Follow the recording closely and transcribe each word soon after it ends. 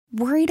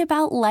Worried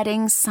about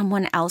letting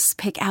someone else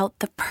pick out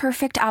the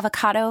perfect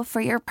avocado for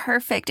your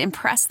perfect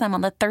impress them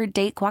on the third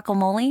date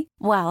guacamole?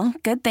 Well,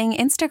 good thing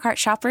Instacart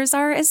shoppers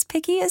are as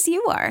picky as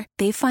you are.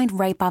 They find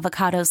ripe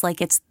avocados like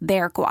it's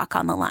their guac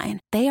on the line.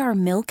 They are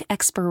milk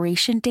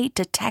expiration date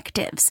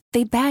detectives.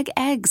 They bag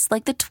eggs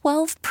like the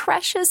 12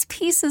 precious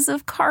pieces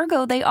of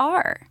cargo they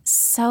are.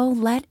 So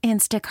let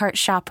Instacart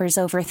shoppers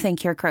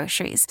overthink your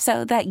groceries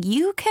so that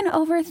you can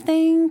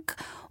overthink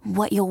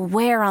what you'll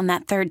wear on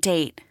that third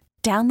date.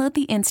 Download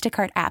the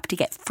Instacart app to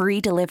get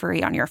free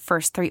delivery on your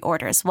first 3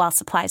 orders while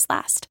supplies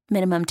last.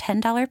 Minimum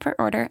 $10 per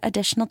order.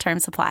 Additional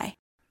terms apply.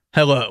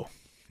 Hello.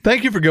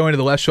 Thank you for going to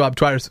the Les Schwab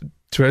Twires.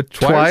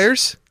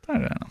 Twires? I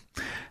don't know.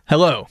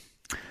 Hello.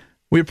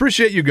 We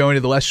appreciate you going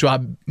to the Les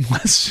Schwab.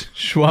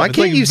 Why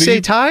can't you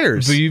say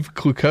tires? Vive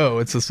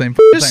Clicquot. It's the same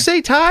Just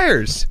say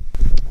tires.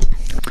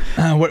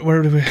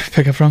 Where do we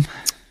pick up from?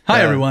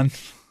 Hi, everyone.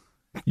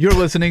 You're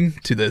listening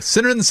to the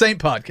Sinner and the Saint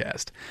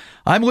podcast.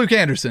 I'm Luke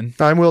Anderson.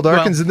 I'm Will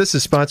Darkins, and this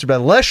is sponsored by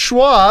Les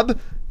Schwab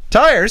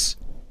Tires.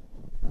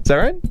 Is that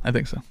right? I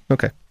think so.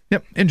 Okay.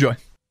 Yep. Enjoy.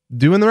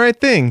 Doing the right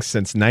thing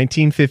since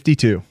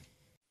 1952.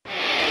 I'll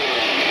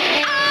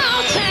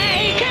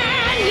take it,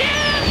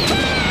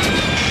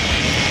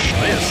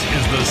 This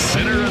is the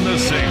Sinner and the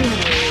Saint.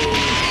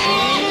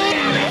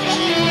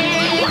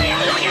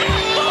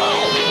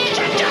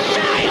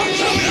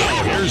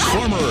 Now here's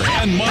former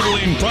hand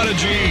modeling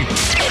prodigy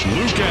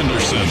Luke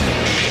Anderson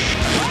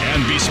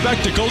and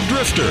bespectacled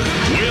drifter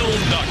Will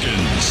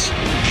Dawkins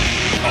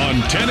on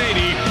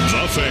 1080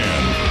 The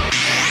Fan.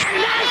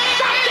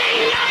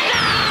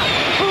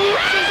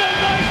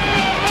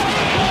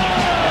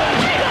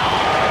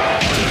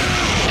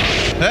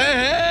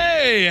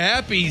 Hey,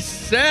 happy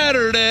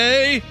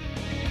Saturday.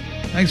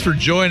 Thanks for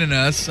joining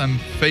us. I'm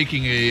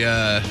faking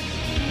a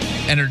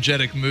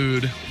energetic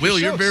mood. Will,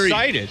 You're very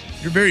excited.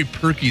 You're very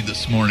perky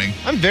this morning.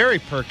 I'm very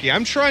perky.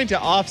 I'm trying to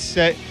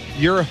offset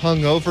your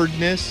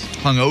hungoveredness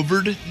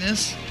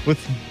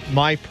with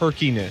my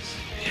perkiness.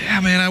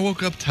 Yeah, man, I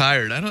woke up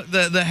tired. I don't.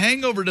 The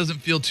hangover doesn't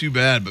feel too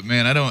bad, but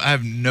man, I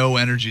have no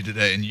energy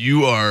today. And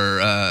you're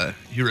a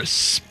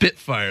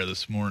spitfire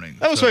this morning.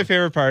 That was my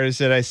favorite part. Is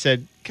that I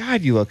said,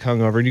 "God, you look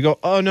hungover," and you go,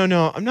 "Oh no,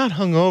 I'm not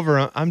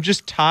hungover. I'm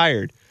just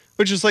tired."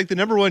 Which is like the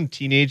number one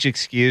teenage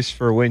excuse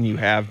for when you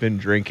have been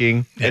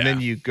drinking, and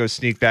then you go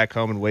sneak back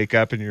home and wake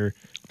up, and your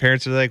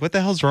parents are like, "What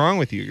the hell's wrong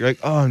with you?" You're like,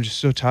 "Oh, I'm just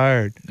so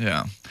tired.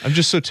 Yeah, I'm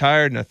just so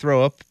tired," and I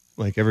throw up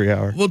like every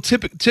hour. Well,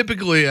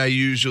 typically I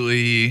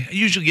usually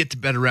get to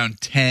bed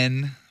around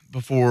 10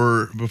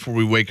 before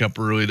we wake up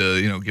early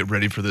to get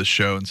ready for this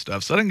show and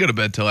stuff. So I didn't go to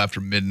bed till after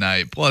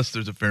midnight. Plus,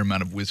 there's a fair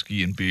amount of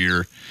whiskey and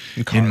beer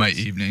in my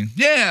evening.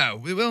 Yeah,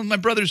 well, my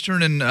brother's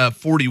turning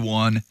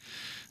 41,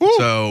 Woo.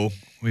 So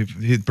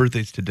his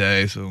birthday's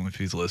today. So if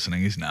he's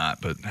listening, he's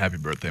not. But happy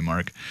birthday,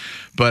 Mark.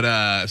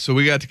 But so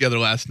we got together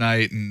last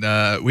night, and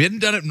we hadn't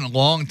done it in a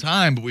long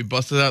time. But we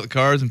busted out the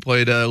cards and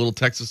played a little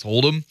Texas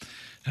Hold'em.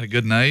 Had a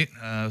good night.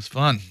 It was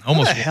fun. How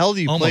the hell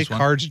do you play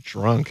cards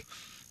drunk?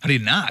 How do you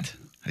not?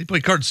 How do you play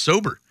cards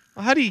sober?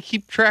 Well, how do you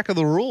keep track of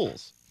the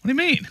rules? What do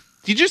you mean?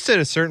 You just at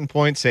a certain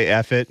point say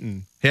F it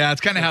and yeah, it's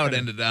kind of how it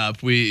ended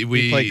up. We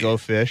play Go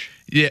Fish.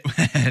 Yeah,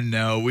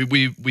 no,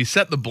 we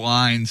set the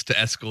blinds to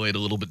escalate a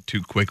little bit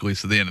too quickly,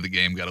 so the end of the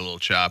game got a little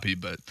choppy.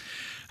 But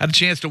I had a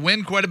chance to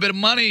win quite a bit of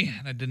money,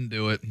 and I didn't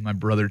do it. My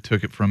brother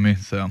took it from me,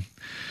 so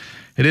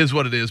it is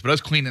what it is. But I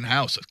was cleaning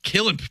house, I was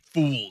killing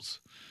fools.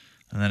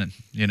 And then,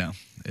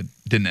 it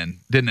didn't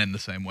end the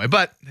same way.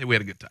 But hey, we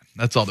had a good time.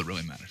 That's all that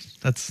really matters.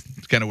 That's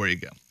kind of where you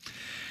go.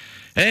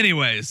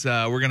 Anyways,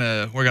 we're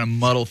gonna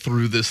muddle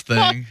through this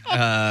thing.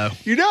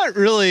 You're not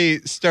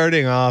really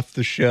starting off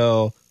the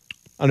show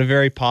on a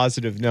very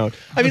positive note.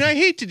 I mean, I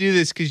hate to do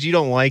this because you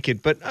don't like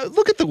it, but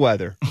look at the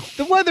weather.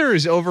 The weather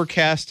is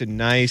overcast and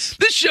nice.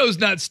 This show's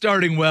not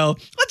starting well.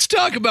 Let's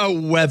talk about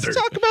weather.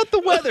 Let's talk about the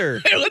weather.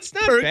 Hey, it's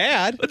not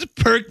bad. Let's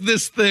perk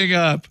this thing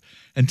up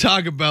and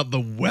talk about the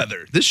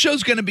weather. This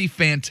show's going to be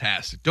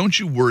fantastic. Don't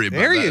you worry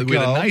about that. We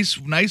had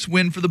a nice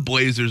win for the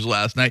Blazers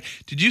last night.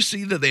 Did you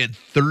see that they had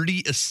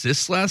 30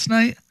 assists last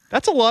night?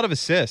 That's a lot of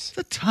assists.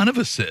 That's a ton of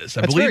assists.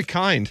 That's very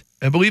kind.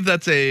 I believe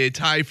that's a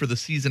tie for the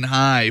season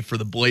high for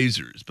the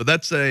Blazers. But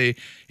that's a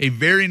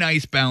very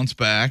nice bounce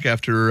back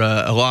after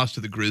a loss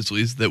to the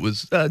Grizzlies that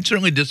was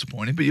certainly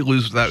disappointing, but you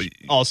lose without...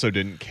 Also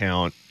didn't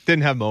count.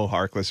 Didn't have Mo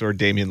Harkless or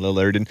Damian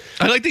Lillard. And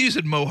I like that you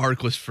said Mo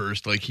Harkless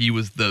first. Like he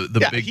was the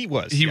big... he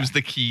was. He was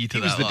the key to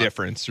that. He was the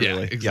difference,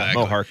 really. Yeah,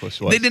 exactly. Yeah, Mo Harkless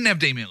was. They didn't have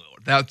Damian Lillard.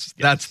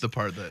 That's the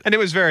part that... And it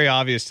was very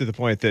obvious to the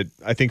point that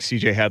I think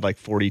CJ had like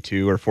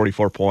 42 or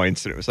 44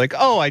 points. And it was like,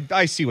 oh,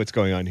 I see what's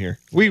going on here.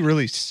 We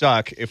really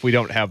suck if we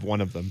don't have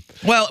one of them.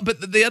 Well,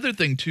 but the other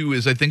thing, too,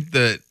 is I think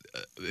that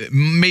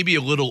maybe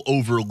a little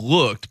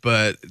overlooked,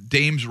 but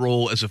Dame's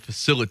role as a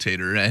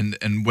facilitator.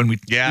 And when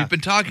we've been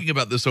talking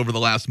about this over the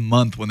last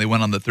month when they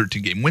went on the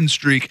 13-game win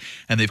streak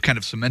and they've kind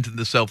of cemented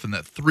themselves in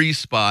that 3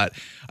 spot,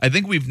 I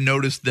think we've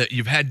noticed that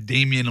you've had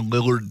Damian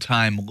Lillard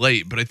time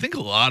late, but I think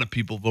a lot of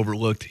people have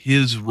overlooked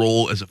his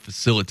role as a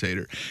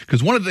facilitator.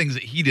 Because one of the things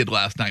that he did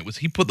last night was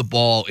he put the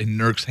ball in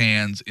Nurk's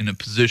hands in a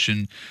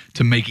position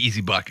to make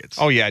easy buckets.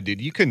 Oh, yeah,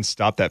 dude. You couldn't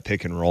stop that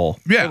pick and roll.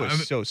 Yeah. It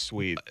was so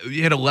sweet.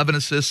 He had 11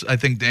 assists, I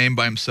think, Dame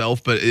by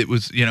himself, but it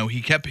was,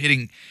 he kept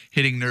hitting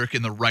Nurk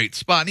in the right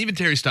spot. And even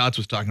Terry Stotts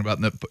was talking about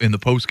in the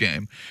post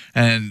game.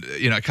 And,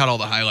 I caught all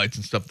the highlights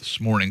and stuff this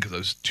morning because I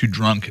was too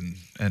drunk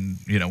and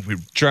we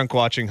were drunk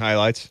watching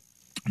highlights.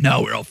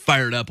 No, we were all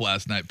fired up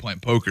last night playing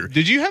poker.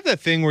 Did you have that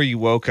thing where you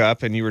woke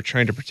up and you were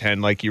trying to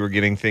pretend like you were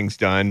getting things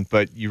done,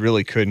 but you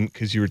really couldn't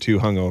because you were too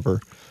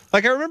hungover?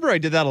 Like, I remember I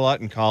did that a lot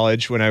in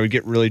college when I would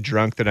get really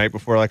drunk the night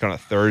before, like on a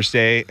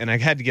Thursday, and I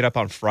had to get up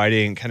on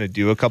Friday and kind of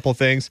do a couple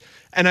things.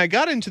 And I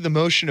got into the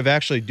motion of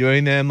actually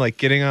doing them, like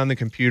getting on the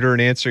computer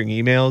and answering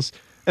emails.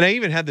 And I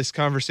even had this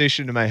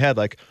conversation in my head,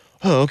 like,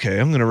 oh, okay,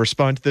 I'm going to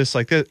respond to this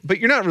like this. But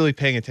you're not really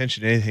paying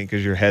attention to anything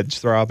because your head's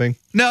throbbing.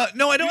 No, I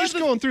don't. You're just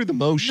going through the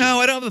motion. No,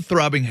 I don't have the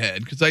throbbing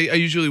head because I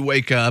usually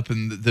wake up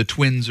and the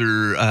twins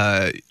are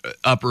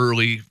up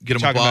early, get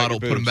them a bottle,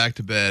 put them back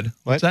to bed.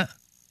 What's that?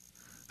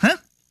 Huh?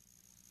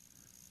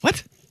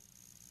 What?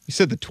 You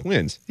said the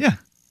twins. Yeah.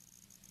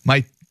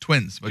 My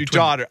twins. My your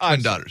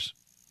twin daughters.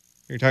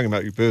 You're talking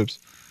about your boobs.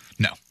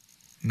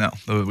 No.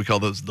 We call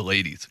those the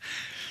ladies.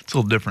 It's a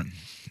little different.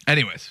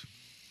 Anyways.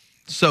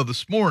 So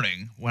this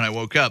morning when I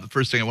woke up, the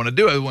first thing I want to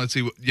do, I want to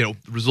see the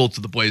results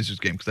of the Blazers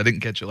game because I didn't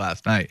catch it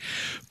last night.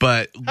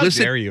 But How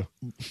dare you?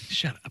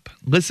 Shut up.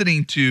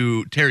 Listening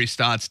to Terry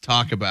Stotts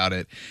talk about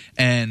it,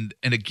 and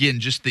again,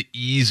 just the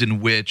ease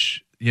in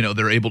which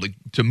they're able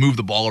to move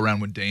the ball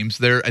around when Dame's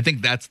there. I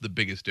think that's the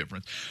biggest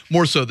difference,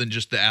 more so than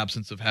just the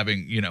absence of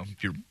having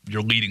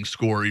your leading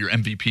scorer, your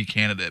MVP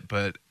candidate.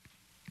 But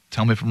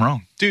tell me if I'm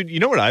wrong. Dude,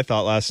 you know what I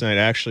thought last night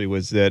actually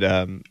was that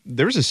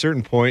there was a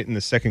certain point in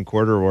the second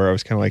quarter where I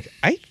was kind of like,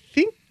 I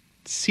think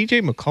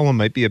CJ McCollum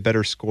might be a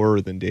better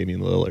scorer than Damian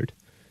Lillard.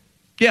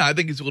 Yeah, I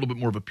think he's a little bit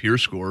more of a pure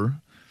scorer.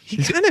 He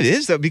kind of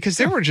is, though, because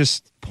there were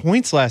just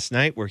points last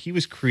night where he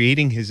was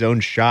creating his own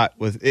shot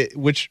with it,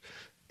 which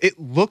it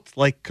looked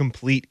like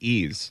complete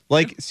ease.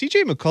 Like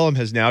CJ McCollum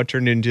has now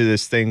turned into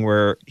this thing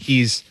where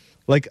he's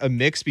like a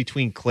mix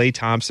between Klay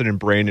Thompson and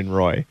Brandon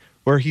Roy,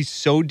 where he's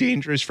so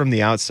dangerous from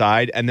the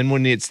outside, and then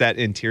when it's that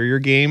interior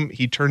game,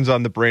 he turns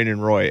on the Brandon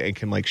Roy and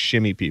can like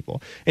shimmy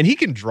people. And he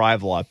can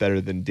drive a lot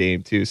better than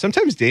Dame too.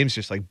 Sometimes Dame's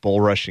just like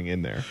bull rushing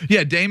in there.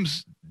 Yeah,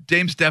 Dame's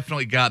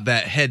definitely got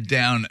that head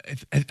down.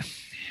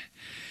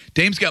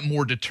 Dame's got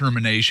more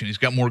determination. He's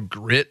got more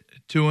grit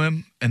to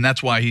him, and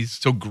that's why he's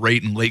so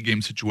great in late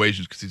game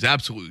situations because he's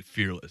absolutely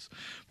fearless.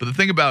 But the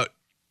thing about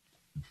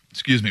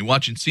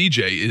watching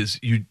CJ is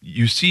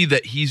you see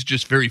that he's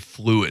just very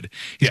fluid.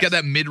 He's got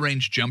that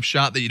mid-range jump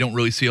shot that you don't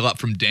really see a lot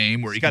from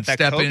Dame, where he can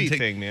step Kobe in.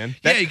 Thing, man.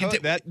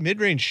 That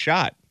mid-range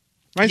shot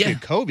reminds me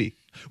of Kobe.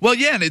 Well,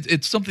 yeah, and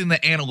it's something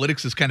that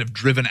analytics is kind of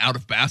driven out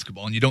of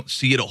basketball, and you don't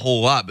see it a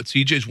whole lot. But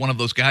CJ is one of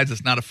those guys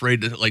that's not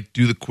afraid to like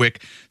do the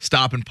quick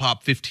stop and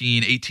pop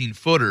 15,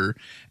 18-footer,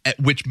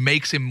 which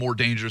makes him more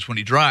dangerous when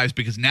he drives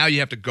because now you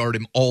have to guard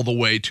him all the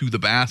way to the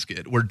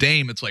basket. Where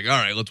Dame, it's like, all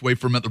right, let's wait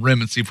for him at the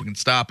rim and see if we can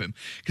stop him.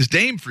 Because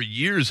Dame, for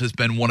years, has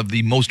been one of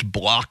the most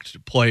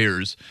blocked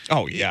players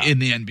in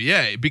the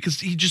NBA because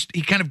he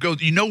kind of goes,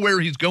 where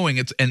he's going,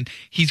 and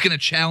he's going to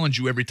challenge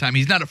you every time.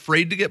 He's not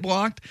afraid to get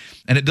blocked,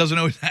 and it doesn't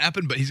always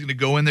happen, but he's going to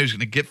go in there, he's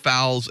going to get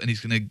fouls, and he's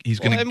going to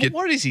get...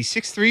 What is he,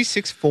 6'3",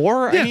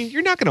 6'4"? Yeah. I mean,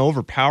 you're not going to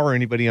overpower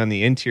anybody on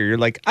the interior.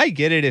 Like, I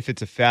get it if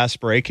it's a fast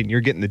break and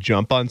you're getting the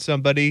jump on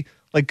somebody.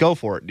 Like, go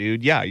for it,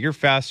 dude. Yeah, you're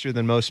faster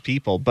than most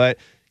people. But,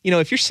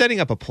 if you're setting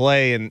up a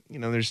play and,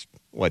 there's,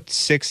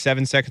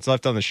 6-7 seconds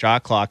left on the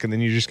shot clock and then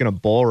you're just going to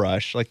bull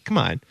rush, like, come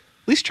on. At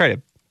least try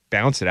to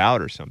bounce it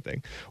out or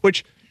something.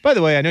 Which, by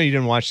the way, I know you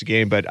didn't watch the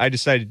game, but I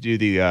decided to do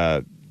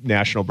the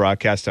national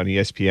broadcast on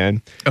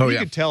ESPN. You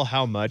could tell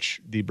how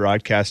much the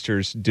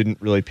broadcasters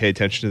didn't really pay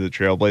attention to the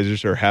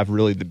Trailblazers or have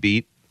really the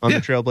beat on the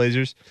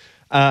Trailblazers.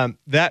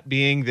 That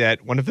being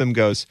that one of them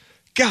goes,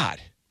 God,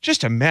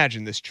 just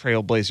imagine this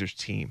Trailblazers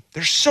team.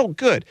 They're so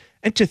good.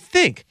 And to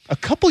think, a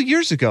couple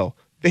years ago,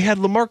 they had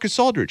LaMarcus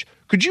Aldridge.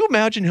 Could you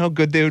imagine how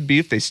good they would be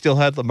if they still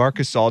had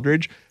LaMarcus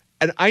Aldridge?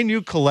 And I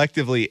knew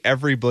collectively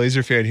every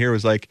Blazer fan here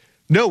was like,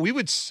 no, we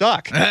would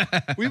suck.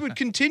 We would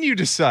continue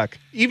to suck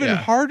even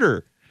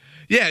harder.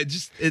 Yeah,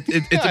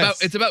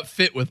 it's about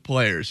fit with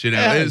players.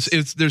 Yes.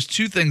 There's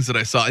two things that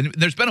I saw, and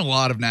there's been a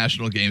lot of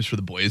national games for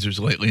the Blazers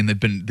lately, and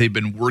they've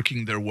been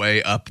working their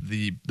way up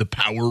the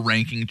power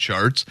ranking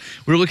charts.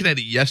 We were looking at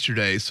it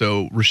yesterday,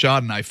 so Rashad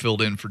and I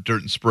filled in for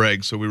Dirt and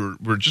Sprague, so we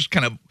were just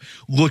kind of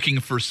looking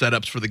for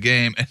setups for the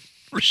game, and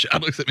Rashad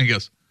looks at me and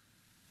goes,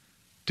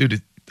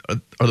 "Dude,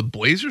 are the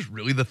Blazers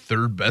really the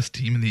third best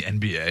team in the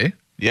NBA?"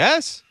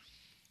 Yes.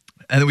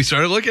 And then we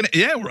started looking at,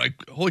 we're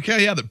like, holy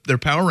cow, their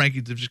power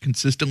rankings have just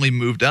consistently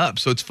moved up.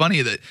 So it's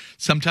funny that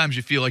sometimes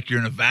you feel like you're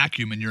in a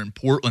vacuum and you're in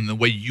Portland. The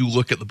way you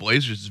look at the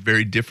Blazers is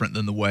very different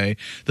than the way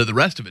that the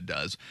rest of it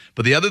does.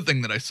 But the other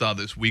thing that I saw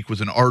this week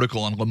was an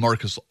article on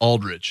LaMarcus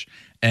Aldridge,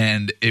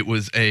 and it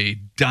was a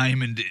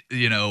diamond,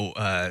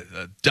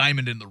 a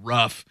diamond in the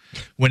rough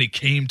when he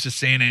came to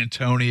San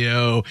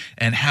Antonio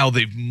and how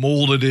they've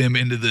molded him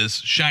into this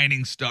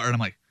shining star. And I'm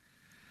like,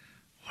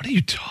 what are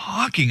you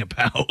talking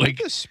about? Like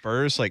the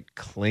Spurs,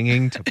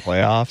 clinging to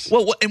playoffs.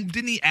 Well, and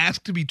didn't he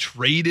ask to be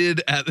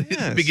traded at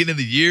the beginning of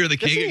the year? They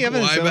can't Doesn't get he have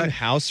his Kawhi own back.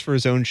 house for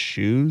his own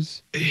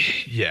shoes?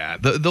 Yeah,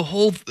 the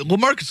whole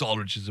LaMarcus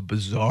Aldridge is a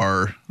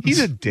bizarre. He's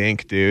a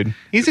dink, dude.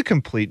 He's a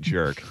complete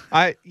jerk.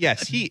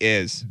 Yes, he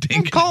is.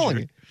 I'm calling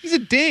it. He's a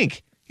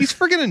dink. He's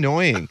friggin'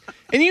 annoying.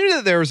 And you knew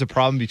that there was a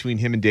problem between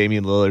him and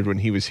Damian Lillard when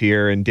he was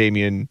here, and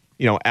Damian,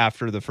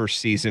 after the first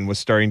season was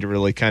starting to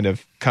really kind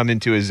of come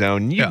into his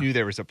own. You knew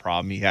there was a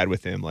problem he had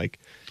with him.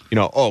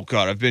 Oh,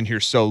 God, I've been here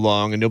so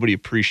long and nobody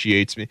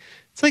appreciates me.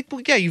 It's like,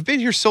 well, yeah, you've been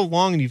here so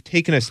long and you've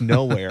taken us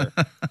nowhere.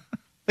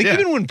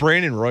 Even when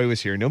Brandon Roy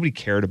was here, nobody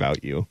cared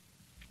about you.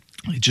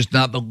 He's just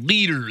not the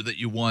leader that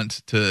you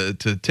want to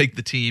take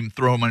the team,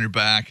 throw him on your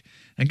back,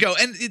 and go.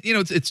 And,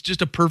 it's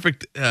just a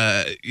perfect,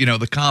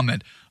 the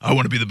comment, I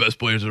want to be the best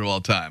players of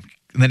all time.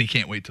 And then he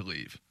can't wait to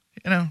leave.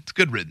 It's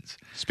good riddance.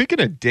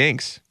 Speaking of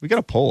dinks, we got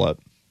a poll up.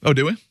 Oh,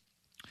 do we? We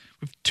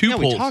have two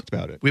polls. We talked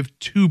about it. We have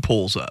 2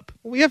 polls up.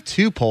 Well, we have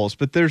 2 polls,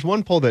 but there's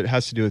one poll that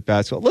has to do with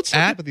basketball. Let's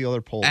look at the other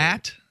poll.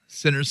 At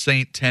Center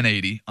Saint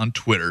 1080 on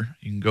Twitter.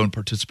 You can go and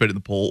participate in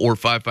the poll, or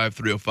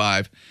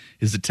 55305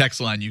 is the text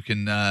line. You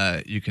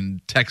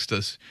can text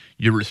us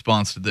your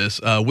response to this.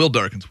 Will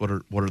Darkins, what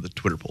are the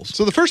Twitter polls?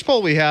 So the first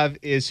poll we have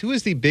is, who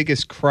is the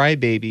biggest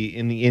crybaby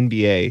in the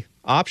NBA?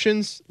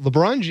 Options: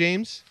 LeBron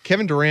James,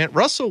 Kevin Durant,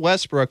 Russell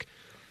Westbrook,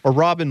 or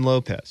Robin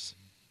Lopez.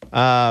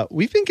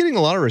 We've been getting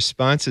a lot of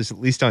responses, at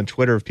least on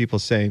Twitter, of people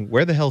saying,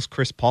 where the hell's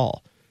Chris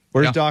Paul?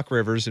 Where's Doc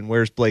Rivers and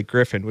where's Blake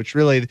Griffin? Which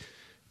really,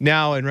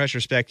 now in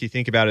retrospect, you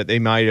think about it,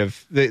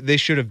 they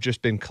should have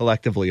just been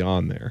collectively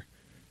on there.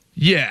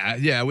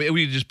 Yeah.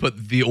 We just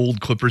put the old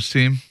Clippers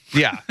team.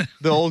 Yeah,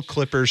 the old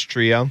Clippers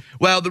trio.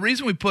 Well, the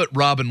reason we put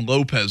Robin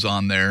Lopez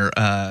on there,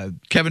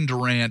 Kevin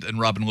Durant and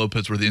Robin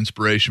Lopez were the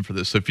inspiration for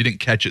this. So if you didn't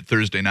catch it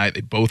Thursday night,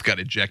 they both got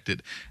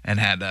ejected and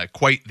had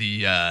quite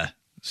the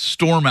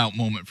storm out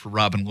moment for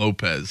Robin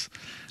Lopez.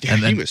 Yeah,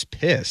 and then, he was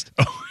pissed.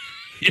 Oh,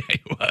 yeah,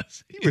 he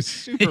was. He was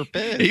super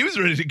pissed. He was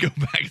ready to go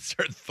back and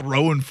start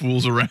throwing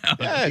fools around.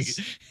 Yes.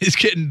 He's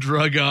getting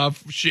drug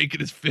off, shaking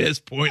his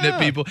fist, pointing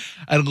at people.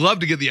 I'd love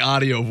to get the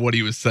audio of what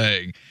he was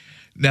saying.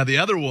 Now, the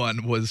other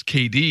one was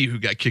KD, who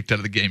got kicked out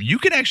of the game. You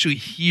can actually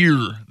hear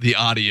the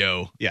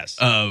audio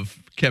of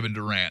Kevin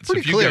Durant.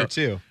 Pretty clear,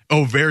 too.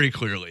 Oh, very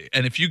clearly.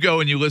 And if you go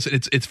and you listen,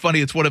 it's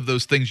funny. It's one of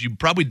those things you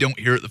probably don't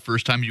hear it the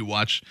first time you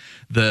watch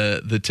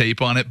the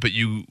tape on it, but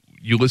you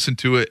listen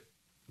to it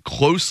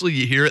closely,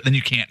 you hear it, then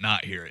you can't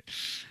not hear it.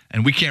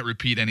 And we can't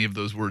repeat any of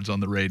those words on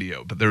the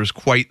radio, but there was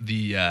quite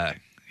the,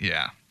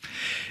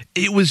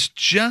 It was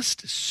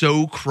just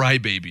so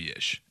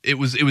crybaby-ish. It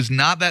was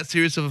not that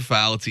serious of a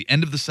foul. It's the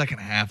end of the second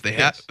half. They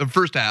have the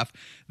first half,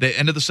 the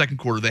end of the second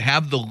quarter. They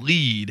have the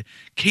lead.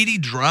 KD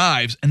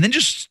drives and then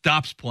just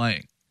stops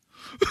playing.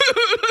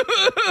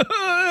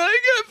 I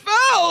got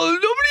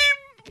fouled.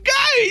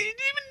 Guy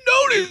didn't even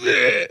notice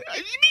it. I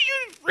didn't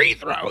use free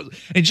throws.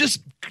 And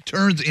just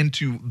turns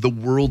into the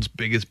world's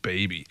biggest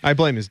baby. I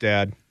blame his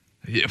dad.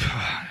 Yeah.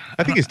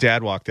 I think his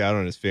dad walked out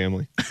on his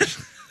family.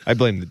 I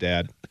blame the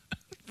dad.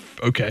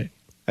 Okay.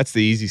 That's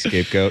the easy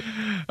scapegoat.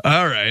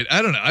 All right.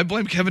 I don't know. I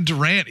blame Kevin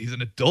Durant. He's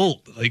an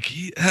adult. I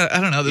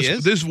don't know.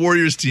 This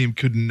Warriors team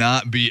could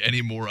not be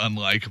any more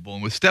unlikable.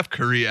 And with Steph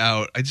Curry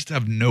out, I just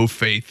have no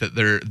faith that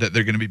they're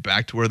going to be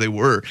back to where they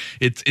were.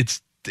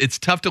 It's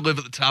tough to live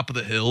at the top of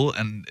the hill,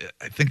 and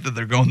I think that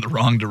they're going the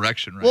wrong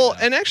direction right now.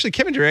 And actually,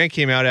 Kevin Durant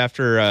came out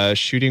after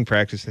shooting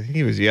practice. I think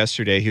it was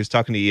yesterday. He was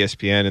talking to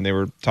ESPN, and they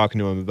were talking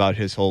to him about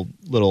his whole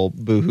little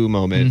boohoo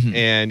moment. Mm-hmm.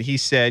 And he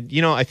said,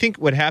 I think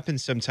what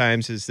happens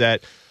sometimes is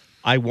that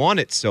I want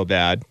it so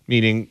bad,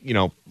 meaning,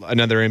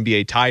 another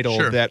NBA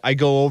title, that I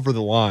go over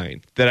the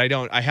line, that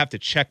I have to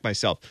check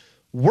myself.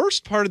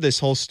 Worst part of this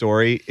whole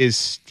story is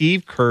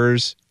Steve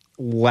Kerr's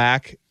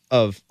lack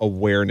of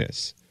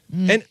awareness.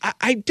 And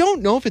I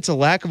don't know if it's a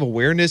lack of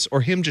awareness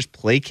or him just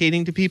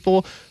placating to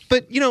people,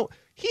 but,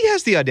 he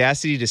has the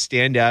audacity to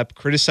stand up,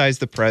 criticize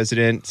the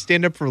president,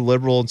 stand up for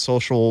liberal and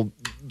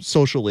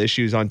social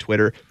issues on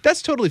Twitter.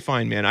 That's totally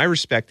fine, man. I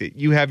respect it.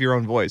 You have your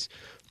own voice.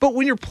 But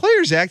when your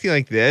player's acting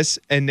like this,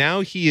 and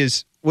now he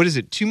is,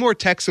 2 more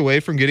texts away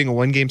from getting a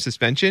 1-game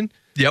suspension?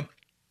 Yep.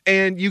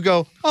 And you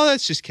go, oh,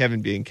 that's just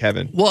Kevin being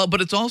Kevin. Well,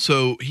 but it's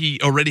also, he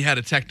already had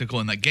a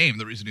technical in that game.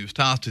 The reason he was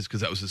tossed is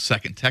because that was his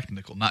second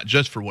technical, not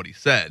just for what he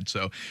said.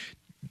 So,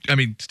 I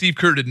mean, Steve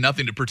Kerr did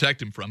nothing to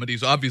protect him from it.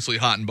 He's obviously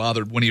hot and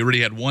bothered when he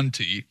already had 1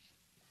 tee.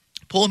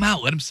 Pull him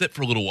out. Let him sit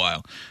for a little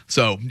while.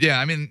 So, yeah,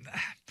 I mean,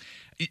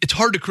 it's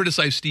hard to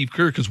criticize Steve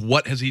Kerr because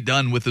what has he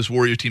done with this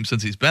Warrior team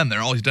since he's been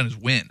there? All he's done is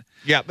win.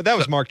 Yeah, but that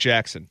was Mark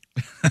Jackson.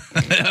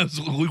 That was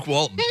Luke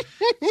Walton.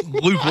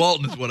 Luke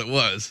Walton is what it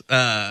was.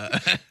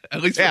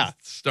 At least at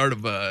the start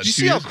of. Did you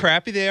see how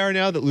crappy they are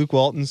now that Luke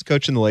Walton's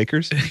coaching the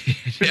Lakers?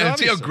 Yeah,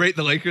 see how great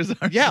the Lakers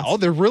are? Yeah,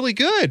 they're really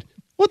good.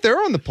 What, they're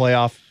on the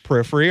playoff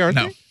periphery, aren't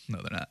they?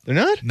 No, they're not. They're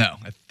not? No.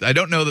 I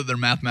don't know that they're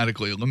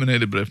mathematically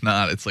eliminated, but if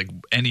not, it's like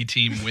any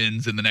team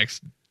wins in the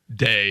next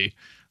day,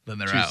 then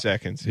they're out. 2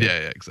 seconds. Yeah,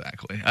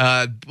 exactly.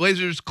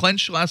 Blazers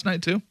clinched last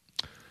night, too?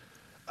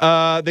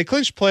 They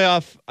clinched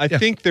playoff. I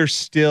think they're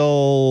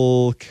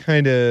still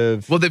kind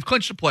of. Well, they've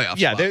clinched the playoff.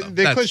 Yeah, spot,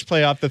 they clinched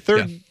playoff. The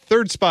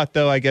third spot,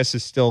 though, I guess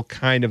is still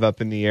kind of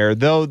up in the air.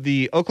 Though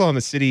the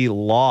Oklahoma City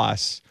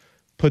loss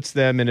puts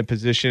them in a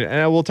position,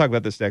 and we'll talk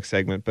about this next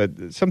segment, but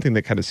something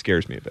that kind of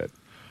scares me a bit.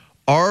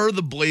 Are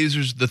the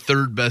Blazers the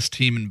third best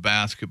team in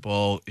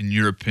basketball, in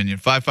your opinion?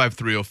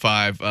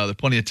 55305. There are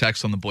plenty of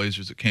texts on the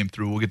Blazers that came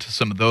through. We'll get to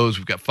some of those.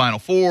 We've got Final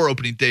Four,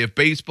 opening day of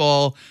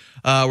baseball.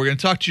 We're going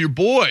to talk to your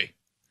boy,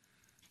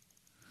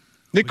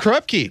 Nick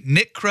Krupke.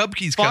 Nick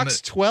Krupke's coming.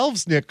 Fox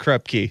 12's Nick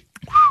Krupke.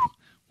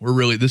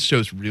 This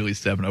show's really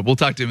stepping up. We'll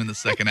talk to him in the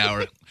second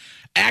hour.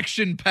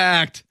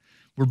 Action-packed.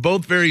 We're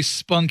both very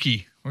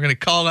spunky. We're going to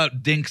call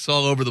out dinks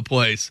all over the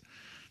place.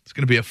 It's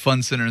going to be a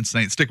fun center and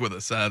night. Stick with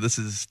us. This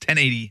is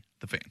 1080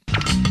 The Fan.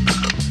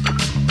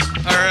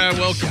 All right,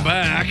 welcome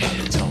back.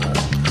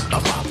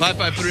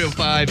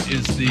 55305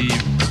 is the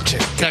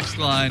text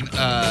line.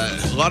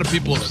 A lot of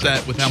people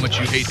upset with how much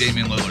you hate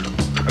Damian Lillard.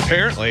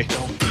 Apparently.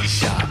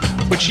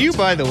 Which you,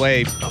 by the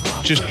way,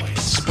 just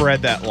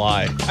spread that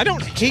lie. I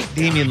don't hate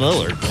Damian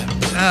Lillard.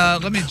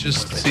 Let me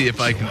just see if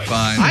I can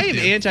find. I am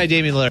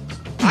anti-Damian Lillard.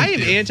 I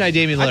am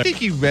anti-Damian Lillard. I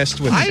think you messed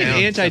with I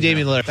am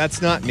anti-Damian Lillard.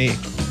 That's not me.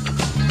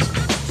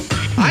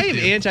 I am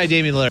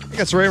anti-Damian Lillard. I think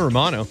that's Ray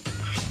Romano.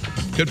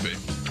 Could be.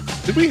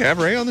 Did we have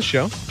Ray on the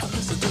show?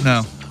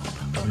 No,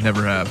 we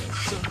never have.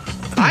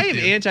 I am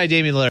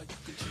anti-Damian Lillard.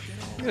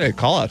 I'm going to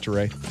call out to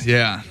Ray.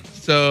 Yeah.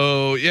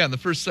 So, in the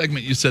first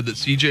segment, you said that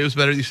CJ was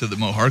better. You said that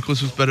Mo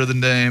Harkless was better than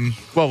Dame.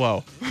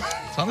 Whoa.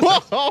 It's on the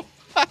text. Whoa.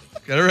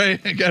 Got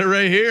it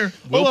right here.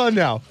 Hold on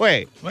now.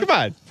 Wait. What?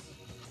 Come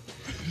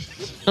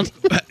on.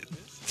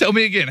 Tell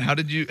me again. How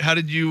did you?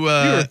 You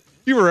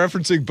were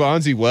referencing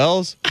Bonzi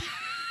Wells.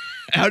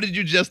 How did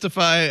you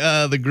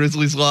justify the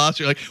Grizzlies' loss?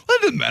 You're like, well,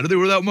 it doesn't matter. They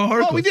were without Mo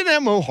Harkless. Well, we didn't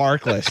have Mo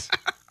Harkless.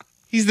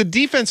 He's the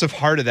defensive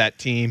heart of that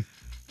team.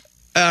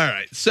 All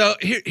right. So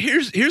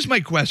here's my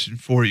question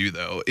for you,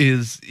 though,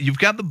 is you've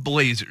got the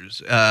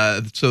Blazers.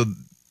 So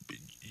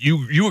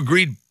you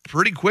agreed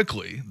pretty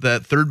quickly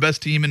that third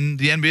best team in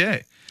the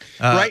NBA.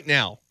 Right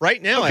now,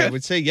 okay. I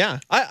would say, yeah.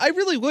 I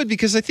really would,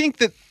 because I think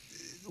that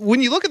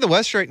when you look at the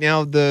West right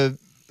now, the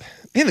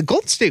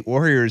Golden State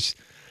Warriors,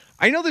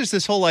 I know there's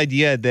this whole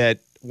idea that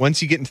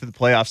once you get into the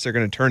playoffs, they're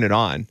going to turn it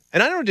on.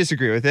 And I don't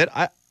disagree with it.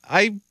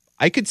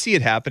 I could see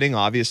it happening,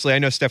 obviously. I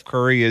know Steph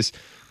Curry is,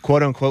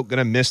 quote unquote, going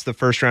to miss the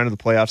first round of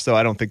the playoffs, though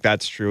I don't think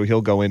that's true.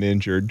 He'll go in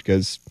injured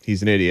because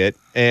he's an idiot.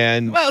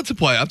 And well, it's a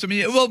playoffs. I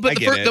mean, but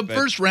the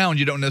first round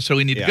you don't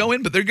necessarily need to go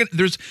in, but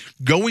there's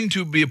going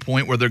to be a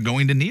point where they're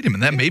going to need him,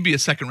 and that may be a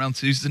second round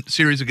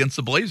series against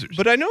the Blazers.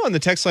 But I know on the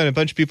text line, a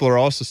bunch of people are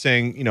also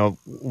saying,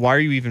 why are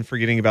you even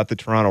forgetting about the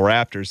Toronto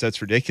Raptors?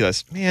 That's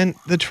ridiculous. Man,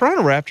 the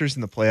Toronto Raptors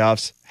in the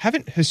playoffs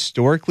haven't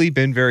historically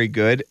been very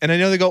good. And I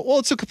know they go, well,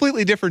 it's a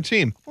completely different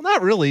team. Well,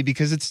 not really,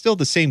 because it's still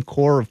the same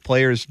core of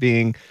players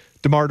being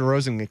DeMar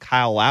DeRozan and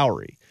Kyle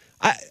Lowry.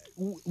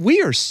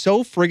 We are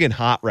so friggin'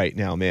 hot right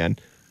now, man.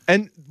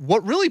 And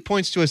what really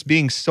points to us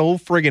being so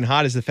friggin'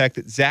 hot is the fact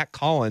that Zach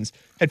Collins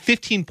had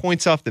 15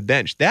 points off the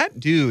bench.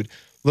 That dude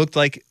looked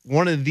like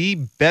one of the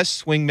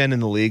best swingmen in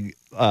the league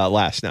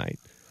last night.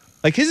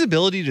 Like, his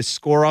ability to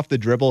score off the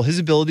dribble, his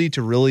ability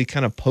to really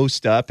kind of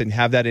post up and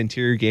have that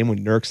interior game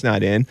when Nurk's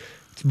not in,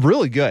 it's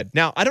really good.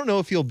 Now, I don't know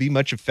if he'll be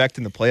much effect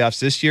in the playoffs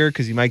this year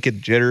because he might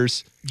get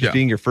jitters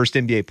being your first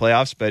NBA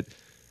playoffs, but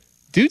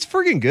dude's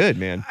friggin' good,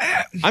 man.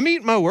 I'm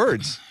eating my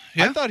words.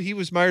 Yeah. I thought he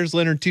was Myers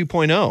Leonard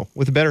 2.0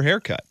 with a better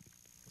haircut.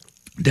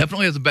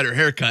 Definitely has a better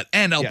haircut.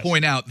 And I'll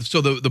point out,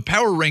 so the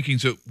power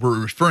rankings that we're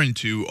referring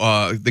to,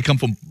 they come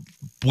from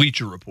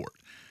Bleacher Report.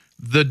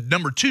 The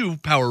number 2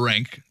 power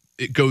rank,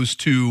 it goes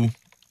to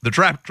the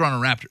Toronto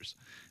Raptors.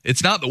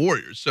 It's not the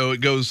Warriors. So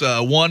it goes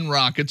 1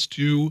 Rockets,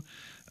 2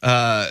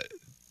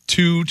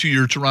 to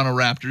your Toronto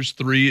Raptors,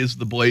 3 is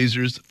the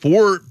Blazers,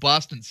 4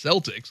 Boston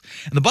Celtics.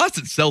 And the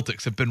Boston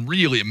Celtics have been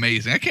really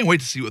amazing. I can't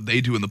wait to see what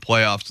they do in the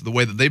playoffs, the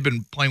way that they've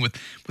been playing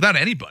without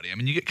anybody. I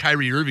mean, you get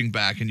Kyrie Irving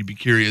back and you'd be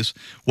curious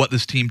what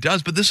this team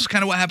does. But this is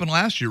kind of what happened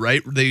last year,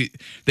 right?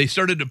 They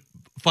started to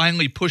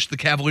finally push the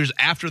Cavaliers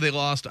after they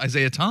lost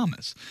Isaiah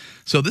Thomas.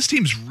 So this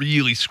team's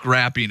really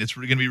scrappy, and it's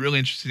going to be really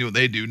interesting to see what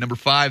they do. Number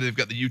 5, they've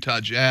got the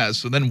Utah Jazz.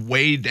 So then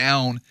way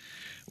down,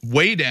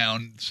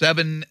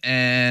 7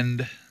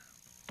 and...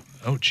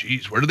 Oh,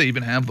 geez, where do they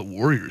even have the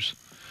Warriors?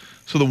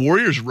 So the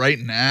Warriors right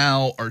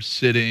now are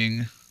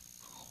sitting...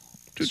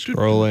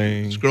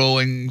 Scrolling,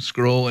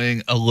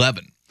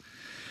 11.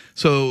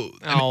 So...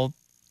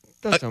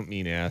 those don't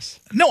mean ass.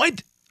 No, I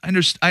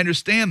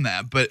understand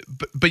that,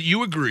 but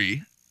you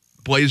agree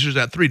Blazers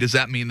at 3. Does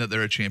that mean that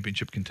they're a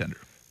championship contender?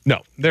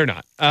 No, they're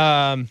not.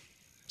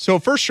 So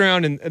first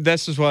round, and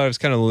this is what I was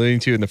kind of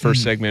alluding to in the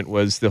first segment,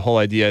 was the whole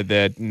idea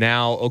that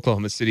now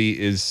Oklahoma City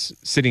is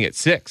sitting at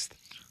 6th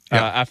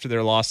after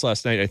their loss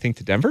last night, I think,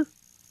 to Denver.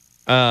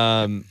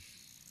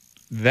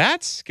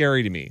 That's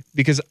scary to me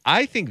because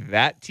I think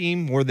that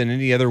team, more than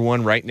any other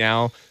one right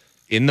now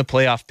in the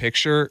playoff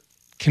picture,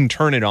 can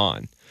turn it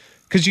on.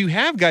 Because you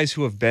have guys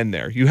who have been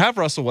there. You have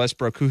Russell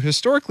Westbrook, who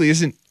historically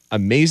isn't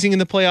amazing in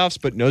the playoffs,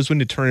 but knows when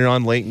to turn it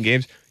on late in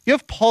games. You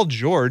have Paul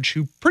George,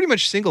 who pretty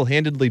much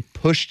single-handedly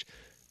pushed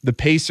the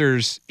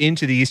Pacers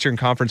into the Eastern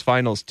Conference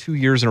Finals 2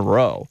 years in a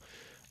row.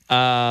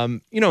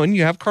 And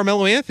you have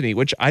Carmelo Anthony,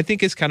 which I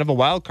think is kind of a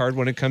wild card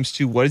when it comes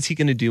to what is he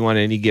going to do on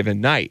any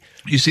given night.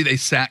 You see, they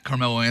sat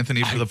Carmelo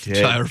Anthony for the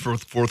entire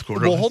fourth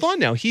quarter. Well, hold on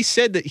now. He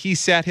said that he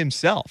sat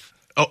himself.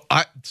 Oh,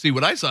 I see.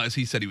 What I saw is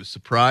he said he was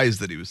surprised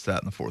that he was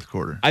sat in the fourth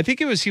quarter. I think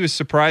he was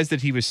surprised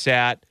that he was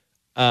sat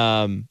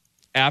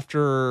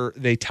after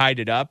they tied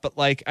it up. But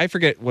I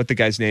forget what the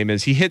guy's name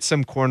is. He hit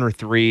some corner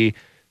three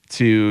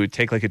to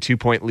take a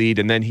 2-point lead,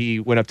 and then he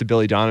went up to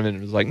Billy Donovan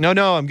and was like, "No,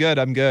 I'm good.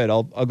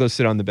 I'll go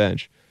sit on the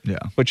bench." Yeah.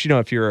 But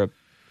if you're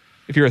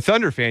a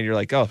Thunder fan, you're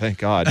like, "Oh, thank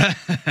God."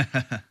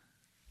 God,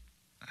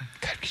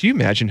 can you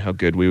imagine how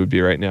good we would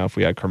be right now if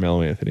we had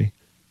Carmelo Anthony?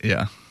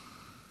 Yeah.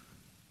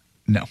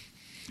 No.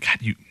 God,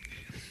 you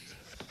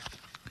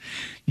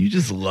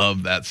just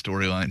love that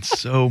storyline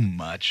so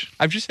much.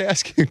 I'm just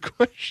asking a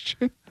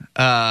question.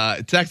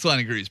 Text line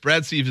agrees.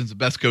 Brad Stevens, the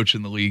best coach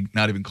in the league,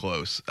 not even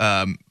close.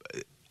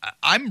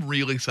 I'm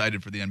really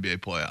excited for the NBA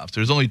playoffs.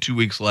 There's only 2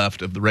 weeks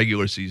left of the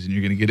regular season.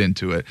 You're going to get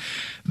into it.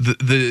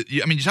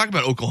 You talk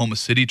about Oklahoma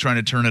City trying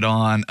to turn it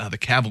on. The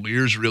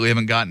Cavaliers really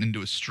haven't gotten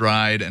into a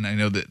stride, and I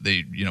know that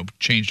they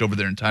changed over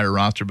their entire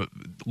roster, but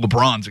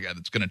LeBron's a guy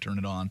that's going to turn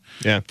it on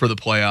for the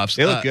playoffs.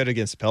 They looked good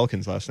against the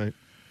Pelicans last night.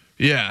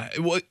 Yeah.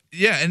 Well,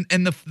 yeah,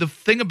 and the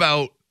thing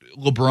about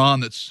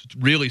LeBron that's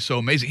really so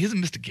amazing, he hasn't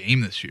missed a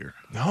game this year.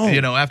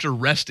 No. After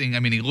resting,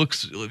 he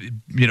looks,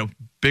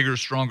 bigger,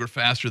 stronger,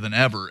 faster than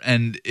ever.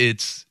 And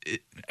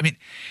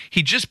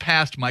he just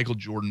passed Michael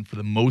Jordan for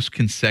the most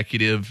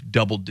consecutive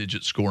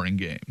double-digit scoring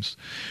games,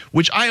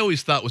 which I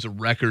always thought was a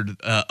record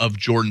of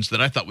Jordan's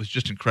that I thought was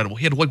just incredible.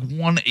 He had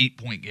one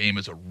 8-point game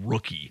as a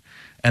rookie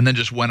and then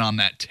just went on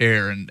that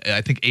tear. And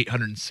I think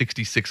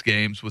 866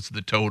 games was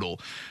the total.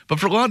 But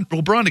for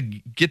LeBron to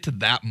get to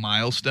that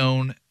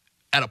milestone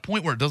at a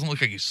point where it doesn't look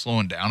like he's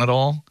slowing down at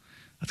all,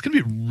 it's going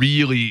to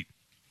be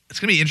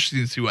interesting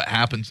to see what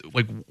happens.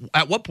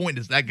 At what point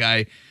does that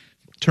guy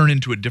turn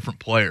into a different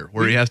player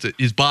where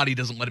his body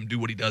doesn't let him do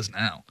what he does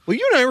now? Well,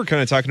 you and I were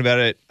kind of talking about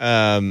it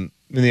in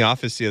the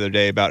office the other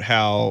day about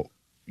how,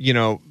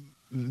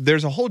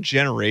 there's a whole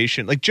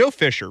generation, like Joe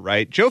Fisher,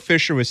 right? Joe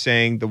Fisher was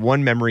saying the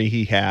one memory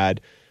he had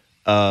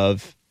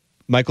of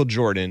Michael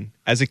Jordan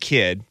as a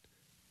kid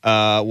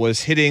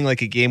was hitting a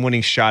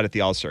game-winning shot at the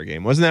All-Star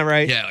game. Wasn't that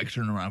right? Yeah,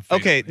 turn around.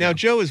 Okay, now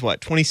Joe is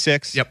what,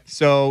 26? Yep.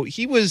 So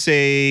he was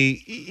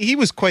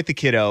quite the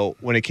kiddo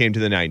when it came to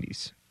the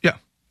 90s.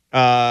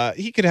 Yeah.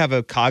 He could have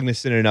a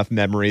cognizant enough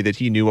memory that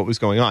he knew what was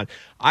going on.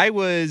 I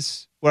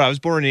was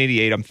born in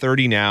 88. I'm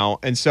 30 now.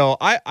 And so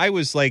I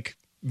was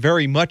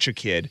very much a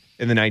kid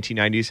in the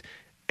 1990s.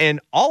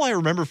 And all I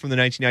remember from the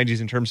 1990s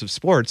in terms of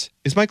sports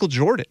is Michael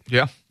Jordan.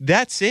 Yeah.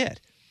 That's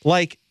it.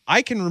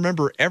 I can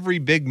remember every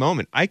big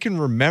moment. I can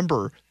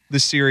remember the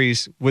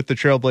series with the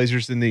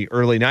Trailblazers in the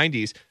early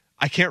 90s.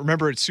 I can't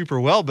remember it super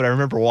well, but I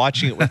remember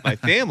watching it with my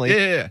family.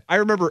 Yeah. I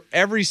remember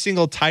every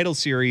single title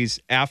series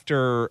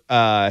after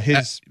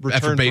his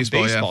return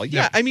baseball, from baseball.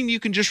 yeah. You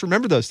can just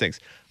remember those things.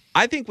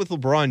 I think with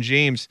LeBron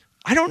James,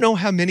 I don't know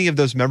how many of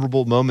those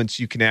memorable moments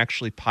you can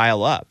actually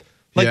pile up.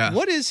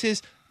 What is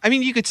his...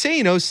 you could say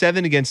in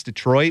 07 against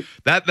Detroit.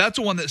 That's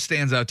one that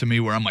stands out to me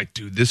where I'm like,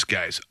 dude, this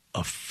guy's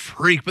a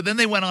freak. But then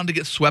they went on to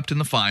get swept in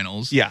the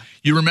finals. Yeah.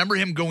 You remember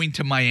him going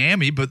to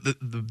Miami, but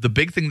the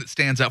big thing that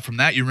stands out from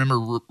that, you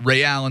remember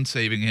Ray Allen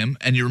saving him,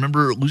 and you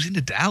remember losing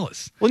to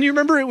Dallas. Well, you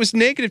remember it was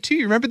negative too.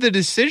 You remember the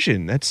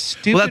decision. That's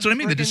stupid. Well, that's what I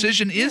mean. The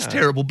decision is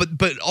terrible,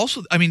 but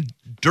also,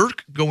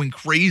 Dirk going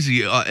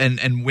crazy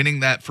and winning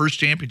that first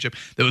championship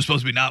that was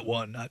supposed to be not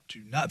 1, not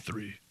 2, not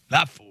 3,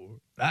 not 4,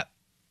 not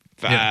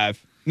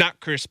 5.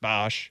 Not Chris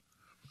Bosh.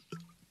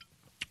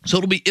 So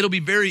it'll be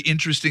very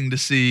interesting to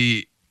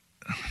see.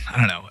 I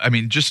don't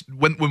know. Just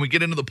when we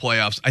get into the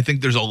playoffs, I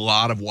think there's a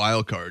lot of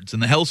wild cards,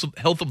 and the health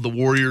of the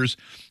Warriors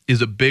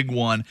is a big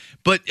one.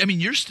 But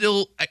you're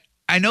still.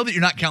 I know that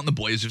you're not counting the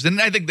Blazers, and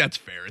I think that's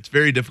fair. It's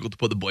very difficult to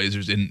put the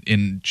Blazers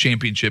in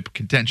championship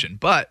contention.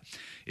 But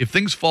if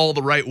things fall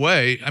the right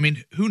way,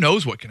 who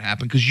knows what can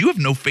happen? Because you have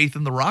no faith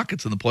in the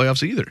Rockets in the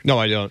playoffs either. No,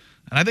 I don't.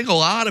 And I think a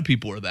lot of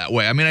people are that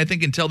way. I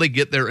think until they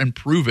get there and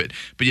prove it.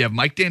 But you have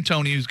Mike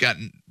D'Antoni, who's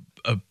gotten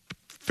a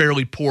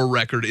fairly poor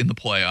record in the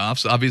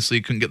playoffs.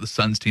 Obviously, couldn't get the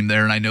Suns team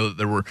there, and I know that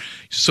there were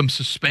some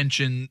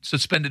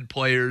suspended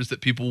players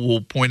that people will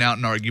point out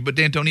and argue, but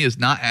D'Antoni has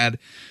not had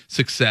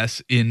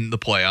success in the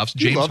playoffs.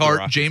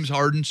 James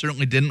Harden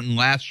certainly didn't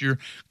last year,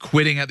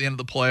 quitting at the end of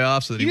the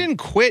playoffs. So he didn't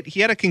quit.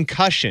 He had a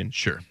concussion.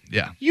 Sure,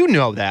 yeah. You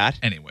know that.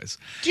 Anyways.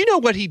 Do you know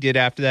what he did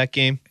after that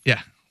game?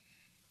 Yeah.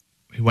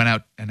 He went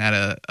out and had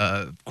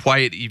a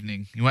quiet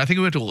evening. I think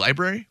he went to a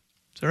library.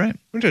 Is that right?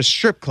 Went to a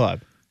strip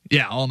club.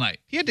 Yeah, all night.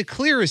 He had to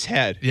clear his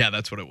head. Yeah,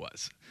 that's what it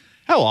was.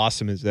 How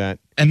awesome is that?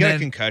 And he got then, a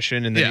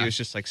concussion, and then he was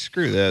just like,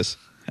 screw this.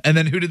 And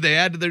then who did they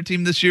add to their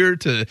team this year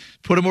to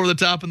put him over the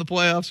top in the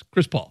playoffs?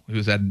 Chris Paul,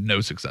 who's had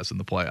no success in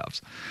the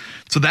playoffs.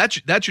 So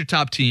that's your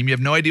top team. You have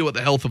no idea what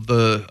the health of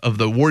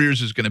the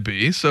Warriors is going to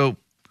be. So,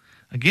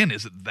 again,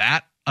 is it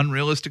that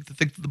unrealistic to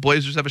think that the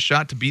Blazers have a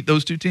shot to beat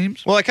those two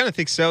teams? Well, I kind of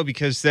think so,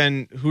 because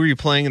then who are you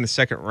playing in the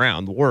second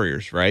round? The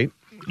Warriors, right?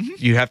 Mm-hmm.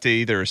 You have to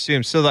either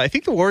assume. So I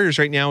think the Warriors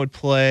right now would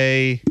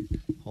play.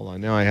 Hold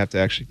on. Now I have to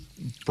actually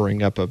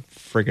bring up a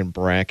friggin'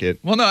 bracket.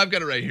 Well, no, I've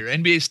got it right here.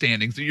 NBA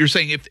standings. You're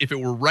saying if it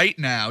were right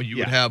now, you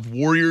would have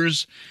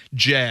Warriors,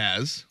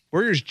 Jazz.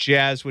 Warriors,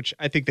 Jazz, which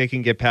I think they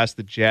can get past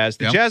the Jazz.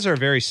 The Jazz are a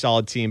very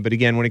solid team, but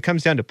again, when it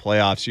comes down to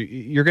playoffs,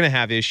 you're going to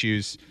have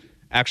issues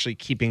actually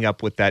keeping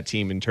up with that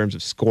team in terms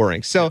of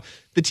scoring. So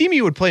the team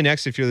you would play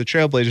next if you're the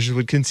Trailblazers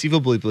would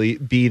conceivably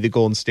be the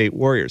Golden State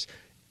Warriors.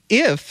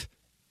 If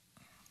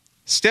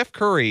Steph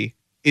Curry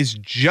is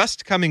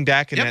just coming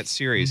back in that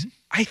series,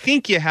 I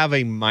think you have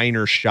a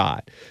minor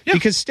shot.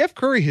 Because Steph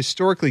Curry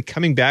historically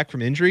coming back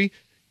from injury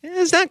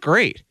is not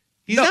great.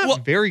 He's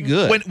not very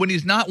good. When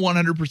he's not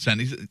 100%,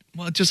 he's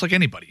just like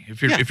anybody.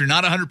 If you're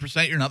not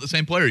 100%, you're not the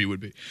same player you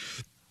would be.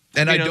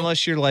 And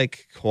unless you're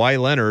like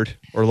Kawhi Leonard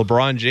or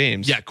LeBron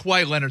James. Yeah,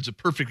 Kawhi Leonard's a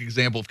perfect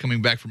example of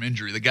coming back from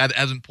injury. The guy that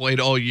hasn't played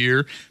all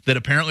year, that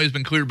apparently has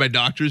been cleared by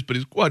doctors, but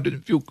his quad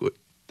didn't feel good.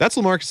 That's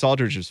LaMarcus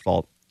Aldridge's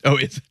fault. Oh,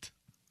 is it?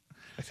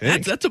 I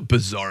think. That's a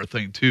bizarre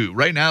thing, too.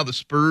 Right now, the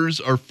Spurs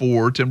are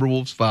 4,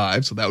 Timberwolves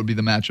 5, so that would be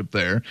the matchup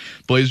there.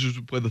 Blazers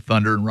would play the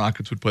Thunder, and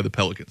Rockets would play the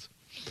Pelicans.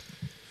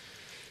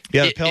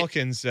 Yeah, the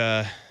Pelicans.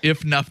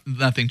 If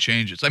nothing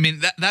changes, I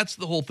mean that's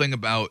the whole thing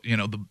about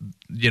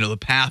the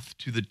path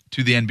to the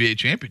NBA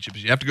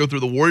championships. You have to go through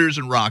the Warriors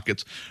and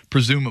Rockets,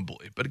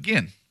 presumably. But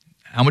again,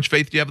 how much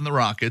faith do you have in the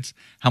Rockets?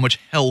 How much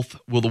health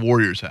will the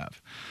Warriors have?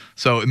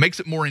 So it makes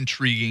it more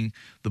intriguing.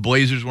 The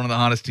Blazers, one of the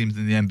hottest teams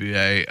in the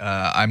NBA.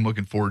 I'm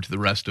looking forward to the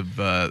rest of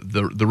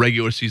the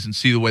regular season.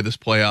 See the way this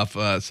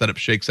playoff setup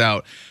shakes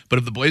out. But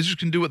if the Blazers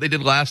can do what they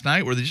did last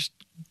night, where they just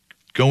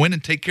go in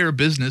and take care of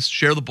business,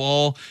 share the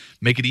ball,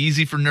 make it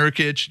easy for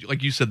Nurkic.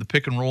 Like you said, the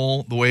pick and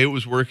roll, the way it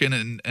was working.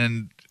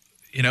 And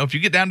if you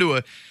get down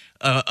to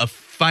a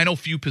final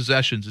few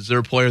possessions, is there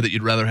a player that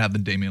you'd rather have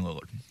than Damian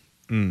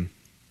Lillard?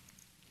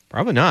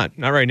 Probably not.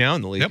 Not right now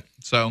in the league. Yep.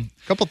 So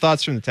a couple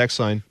thoughts from the text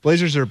line.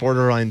 Blazers are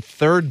borderline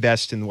third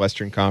best in the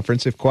Western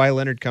Conference. If Kawhi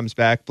Leonard comes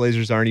back,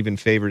 Blazers aren't even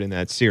favored in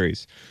that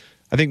series.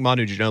 I think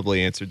Manu Ginobili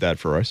answered that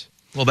for us.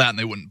 Well, and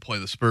they wouldn't play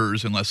the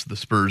Spurs unless the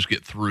Spurs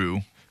get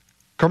through.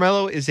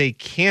 Carmelo is a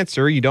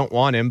cancer. You don't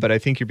want him, but I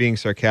think you're being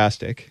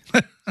sarcastic.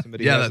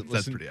 Somebody that's pretty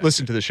accurate.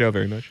 Listen to the show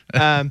very much.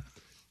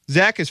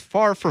 Zach is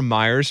far from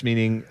Myers,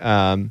 meaning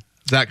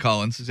Zach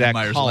Collins. Zach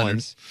Myers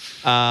Collins.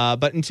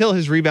 But until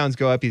his rebounds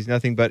go up, he's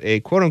nothing but a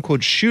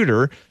quote-unquote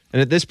shooter.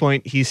 And at this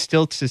point, he's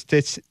still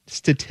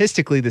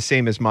statistically the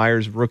same as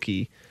Myers'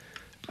 rookie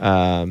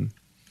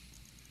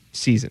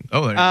season.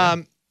 Oh, there you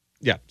go.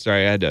 Yeah,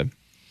 sorry, I had to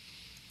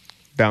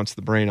bounce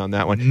the brain on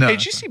that one. No, hey,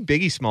 did you see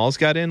Biggie Smalls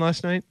got in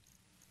last night?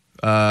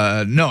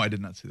 No, I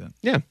did not see that.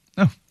 Yeah.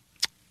 Oh.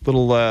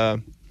 Little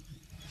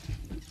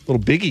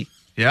Biggie.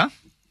 Yeah?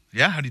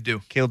 Yeah, how'd he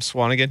do? Caleb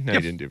Swanigan? No, he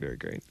didn't do very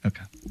great.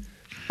 Okay.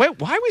 Wait,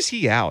 why was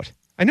he out?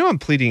 I know I'm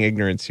pleading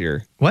ignorance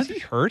here. What? Was he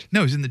hurt?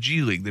 No, he's in the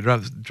G League. They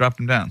dropped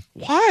him down.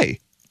 Why?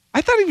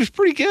 I thought he was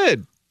pretty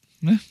good.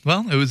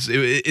 Well,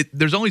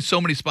 there's only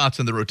so many spots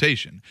in the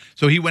rotation.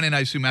 So he went in, I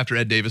assume, after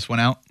Ed Davis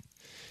went out?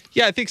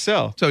 Yeah, I think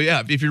so. So,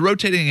 yeah, if you're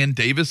rotating in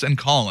Davis and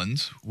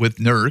Collins with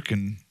Nurk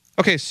and...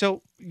 Okay,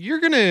 so you're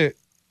going to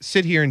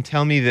sit here and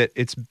tell me that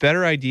it's a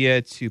better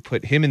idea to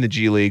put him in the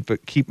G League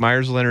but keep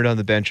Myers Leonard on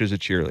the bench as a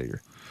cheerleader?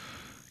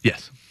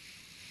 Yes.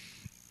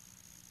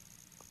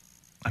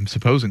 I'm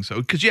supposing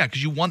so. Because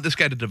you want this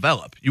guy to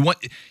develop.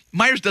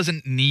 Myers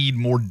doesn't need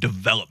more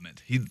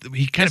development. He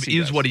kind of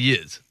is what he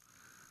is.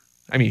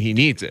 I mean, he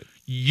needs it.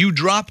 You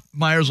drop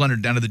Myers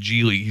Leonard down to the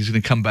G League, he's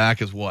going to come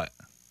back as what?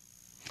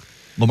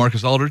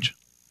 LaMarcus Aldridge?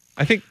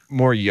 I think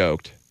more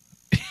yoked.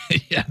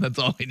 Yeah, that's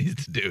all he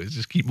needs to do is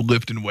just keep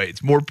lifting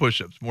weights, more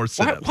push-ups, more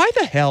sit-ups. Why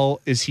the hell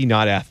is he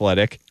not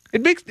athletic?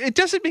 It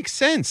doesn't make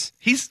sense.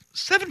 He's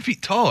 7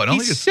 feet tall.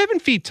 He's 7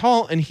 feet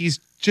tall, and he's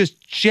just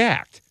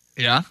jacked.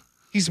 Yeah?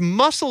 He's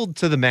muscled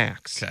to the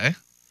max. Okay.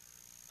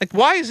 Like,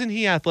 why isn't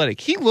he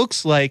athletic? He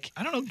looks like...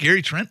 I don't know.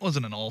 Gary Trent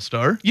wasn't an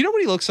all-star. You know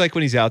what he looks like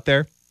when he's out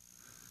there?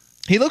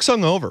 He looks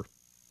hungover.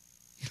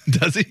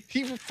 Does he?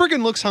 He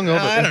friggin' looks hungover.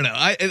 I don't know.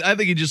 I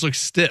think he just looks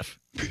stiff.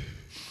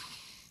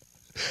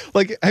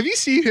 Like, have you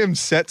seen him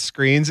set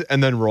screens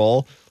and then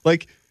roll?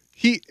 Like,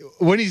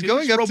 when he's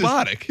going up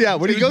robotic.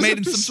 when he was goes made up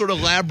in to some sort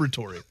of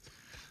laboratory.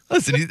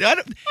 Listen, I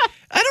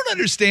don't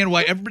understand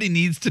why everybody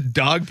needs to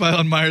dogpile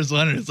on Myers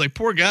Leonard. It's like,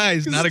 poor guy,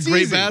 he's not a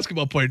great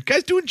basketball player.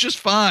 Guy's doing just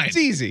fine. It's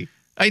easy.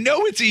 I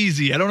know it's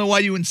easy. I don't know why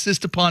you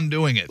insist upon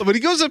doing it. When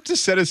he goes up to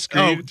set a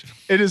screen,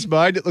 in his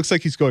mind, it looks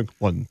like he's going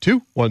 1,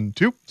 2, 1,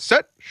 2,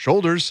 set,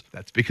 shoulders.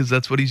 That's because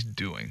that's what he's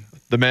doing.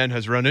 The man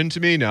has run into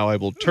me. Now I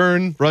will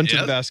turn, run to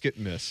the basket,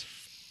 and miss.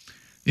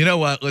 You know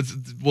what?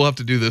 We'll have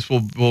to do this.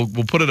 We'll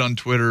put it on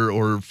Twitter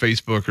or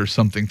Facebook or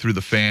something through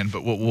the fan.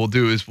 But what we'll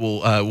do is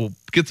we'll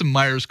get some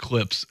Myers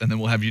clips and then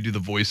we'll have you do the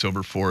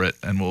voiceover for it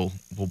and we'll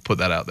put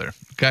that out there.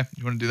 Okay,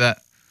 you want to do that?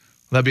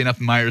 Will that be enough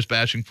Myers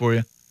bashing for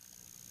you?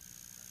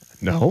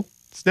 No,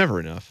 it's never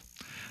enough.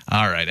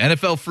 All right,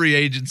 NFL free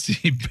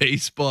agency,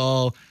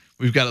 baseball.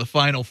 We've got the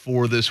Final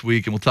Four this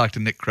week, and we'll talk to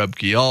Nick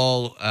Krupke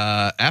all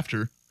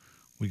after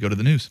we go to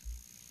the news.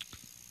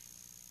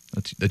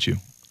 That's you. That's your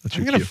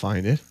I'm going cue. to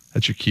find it.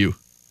 That's your cue.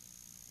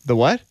 The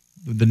what?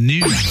 The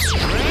news.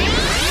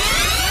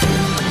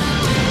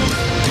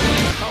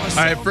 All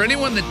right, for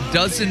anyone that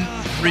doesn't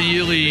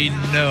really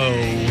know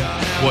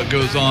what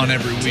goes on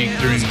every week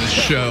during the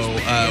show,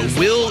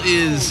 Will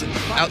is,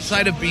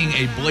 outside of being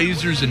a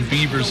Blazers and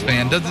Beavers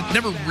fan,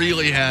 never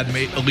really had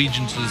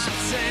allegiances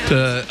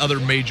to other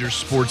major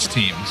sports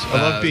teams.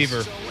 I love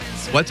Beaver.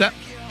 What's that?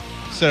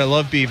 Said I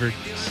love Beaver.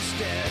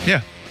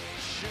 Yeah.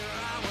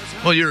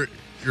 Well, you're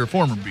a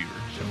former Beaver,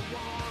 so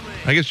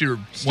I guess you're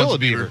Still once a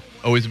Beaver.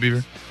 Always a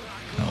Beaver.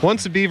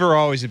 Once a Beaver,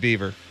 always a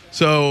Beaver.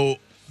 So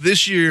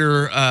this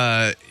year,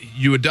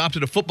 you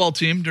adopted a football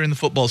team during the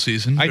football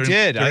season. I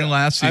did. During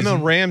last season.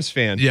 I'm a Rams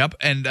fan. Yep,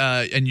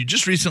 and you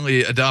just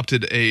recently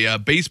adopted a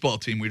baseball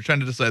team. We were trying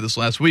to decide this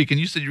last week,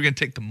 and you said you were going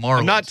to take the Marlins.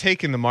 I'm not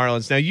taking the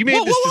Marlins. Now, you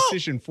made this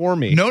decision for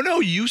me.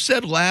 No, you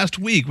said last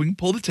week, we can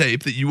pull the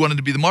tape, that you wanted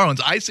to be the Marlins.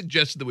 I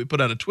suggested that we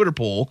put out a Twitter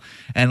poll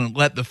and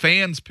let the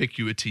fans pick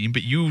you a team,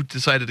 but you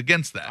decided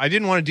against that. I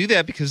didn't want to do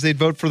that because they'd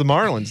vote for the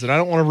Marlins, and I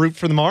don't want to root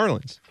for the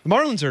Marlins. The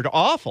Marlins are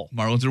awful.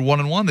 Marlins are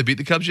 1-1. They beat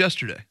the Cubs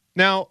yesterday.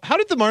 Now, how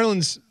did the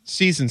Marlins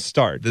season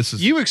start?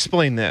 You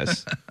explain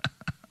this.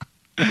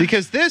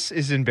 Because this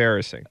is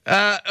embarrassing.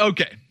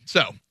 Okay,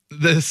 so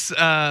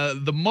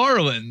the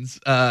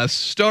Marlins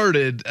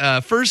started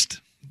first.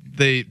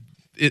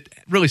 It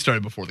really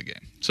started before the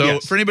game.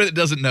 So for anybody that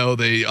doesn't know,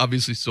 they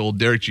obviously sold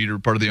Derek Jeter,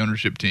 part of the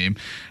ownership team,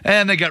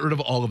 and they got rid of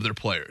all of their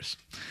players.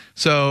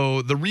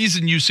 So the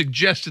reason you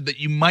suggested that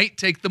you might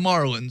take the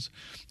Marlins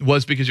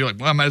was because you're like,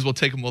 well, I might as well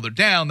take them while they're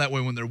down. That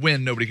way, when they're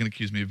win, nobody can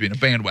accuse me of being a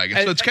bandwagon.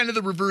 So it's kind of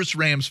the reverse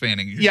Rams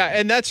fanning. Yeah,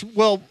 and that's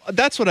what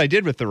I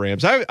did with the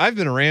Rams. I've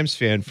been a Rams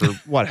fan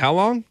for how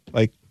long?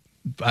 Like,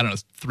 I don't know,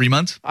 3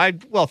 months?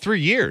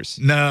 3 years.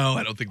 No,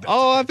 I don't think that's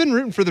I've been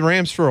rooting for the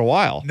Rams for a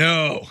while.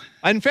 No.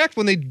 In fact,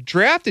 when they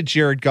drafted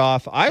Jared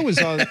Goff, I was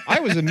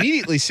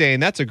immediately saying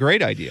that's a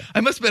great idea.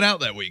 I must have been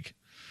out that week.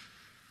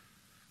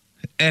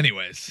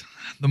 Anyways,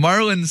 the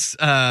Marlins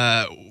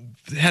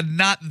had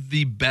not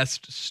the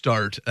best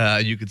start,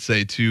 you could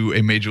say, to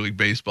a Major League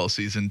Baseball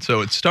season.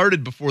 So it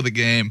started before the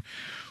game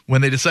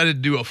when they decided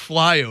to do a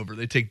flyover.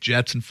 They take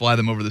jets and fly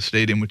them over the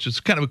stadium, which is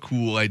kind of a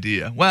cool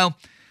idea. Well,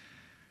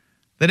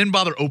 they didn't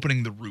bother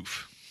opening the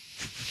roof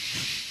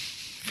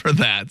for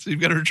that. So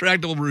you've got a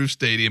retractable roof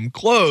stadium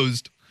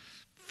closed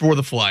for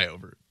the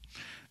flyover.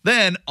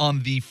 Then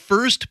on the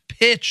first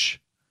pitch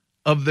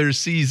of their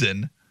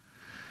season,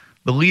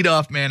 the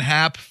leadoff man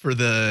Happ for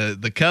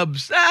the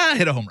Cubs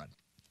hit a home run.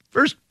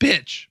 First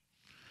pitch.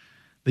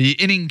 The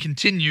inning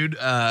continued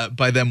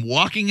by them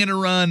walking in a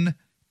run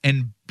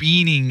and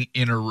beaning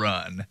in a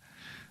run.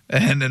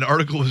 And an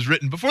article was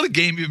written before the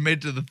game even made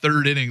it to the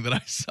third inning that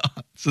I saw.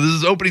 So this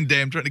is opening day.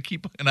 I'm trying to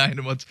keep an eye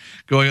on what's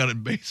going on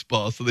in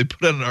baseball. So they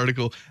put out an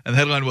article, and the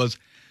headline was,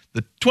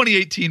 "The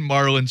 2018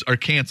 Marlins are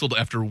canceled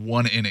after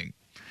one inning."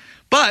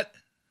 But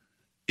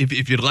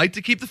if you'd like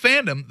to keep the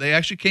fandom, they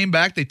actually came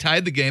back. They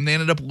tied the game. They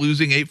ended up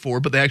losing 8-4,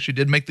 but they actually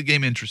did make the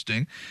game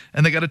interesting.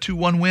 And they got a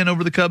 2-1 win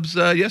over the Cubs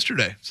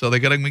yesterday. So they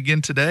got them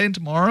again today and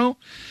tomorrow.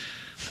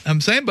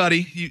 I'm saying,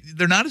 buddy,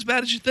 they're not as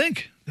bad as you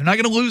think. They're not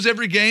going to lose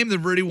every game.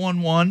 They've already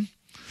won one.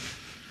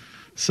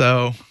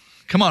 So,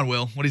 come on,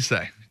 Will. What do you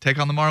say? Take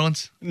on the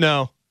Marlins?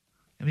 No.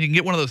 I mean, you can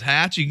get one of those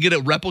hats. You can get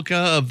a replica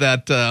of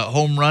that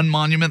home run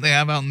monument they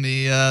have out in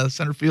the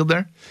center field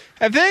there.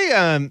 Have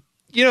they,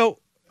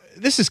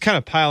 this is kind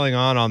of piling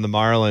on the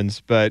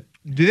Marlins, but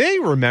do they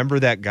remember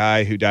that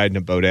guy who died in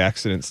a boat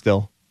accident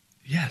still?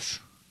 Yes.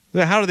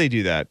 How do they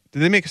do that? Did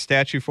they make a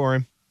statue for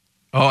him?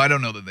 Oh, I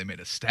don't know that they made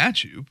a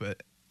statue,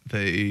 but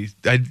I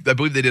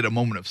believe they did a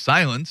moment of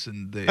silence.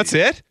 That's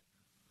it?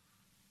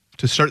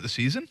 To start the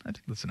season? I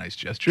think that's a nice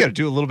gesture. You got to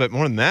do a little bit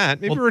more than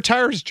that. Maybe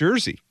retire his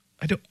jersey.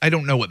 I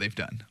don't know what they've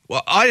done.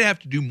 Well, I have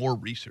to do more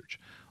research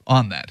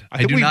on that. I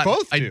think we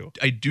both do.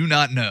 I do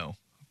not know.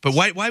 But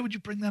why would you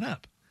bring that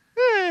up?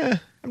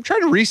 I'm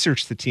trying to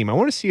research the team. I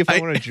want to see if I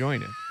want to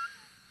join it.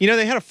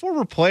 They had a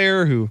former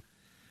player who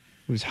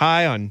was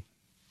high on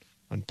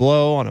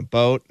blow on a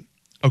boat.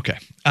 Okay.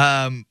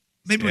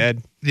 Maybe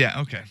dead.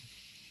 Yeah, okay.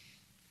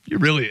 You're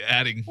really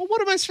adding. Well,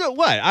 what am I supposed?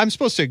 What I'm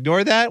supposed to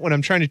ignore that when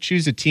I'm trying to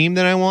choose a team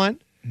that I want?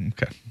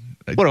 Okay.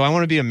 What do I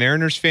want to be a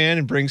Mariners fan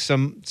and bring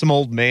some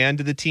old man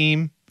to the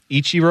team?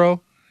 Ichiro?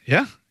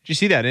 Yeah. Did you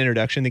see that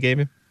introduction they gave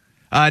him?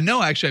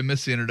 No, actually, I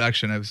missed the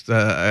introduction.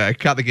 I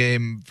caught the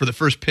game for the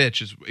first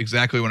pitch is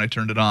exactly when I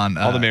turned it on.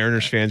 All the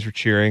Mariners fans were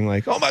cheering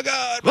like, "Oh my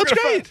God, that's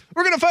great!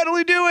 We're gonna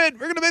finally do it!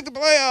 We're gonna make the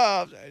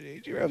playoffs!"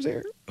 Ichiro's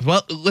here.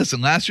 Well,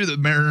 listen, last year the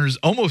Mariners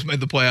almost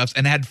made the playoffs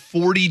and had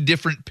 40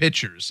 different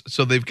pitchers,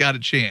 so they've got a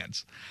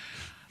chance.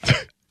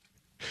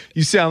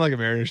 You sound like a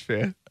Mariners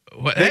fan.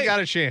 They got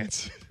a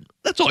chance.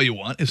 That's all you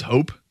want is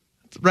hope,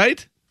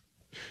 right?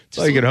 That's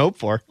all you can hope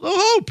for. Little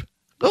hope.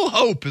 Little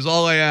hope is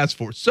all I ask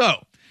for.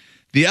 So,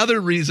 the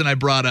other reason I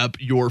brought up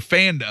your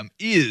fandom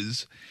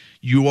is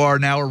you are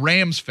now a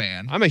Rams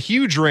fan. I'm a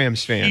huge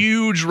Rams fan.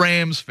 Huge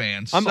Rams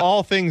fan. I'm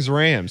all things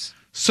Rams.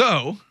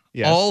 So,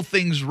 yes. All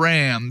things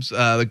Rams,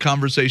 the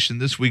conversation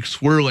this week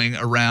swirling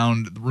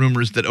around the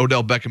rumors that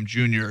Odell Beckham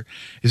Jr.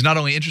 is not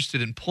only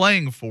interested in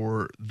playing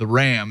for the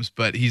Rams,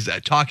 but he's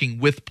talking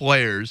with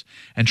players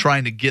and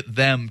trying to get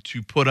them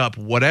to put up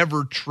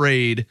whatever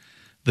trade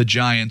the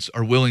Giants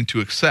are willing to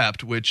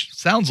accept, which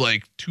sounds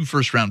like 2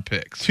 first-round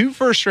picks. 2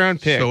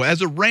 first-round picks. So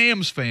as a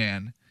Rams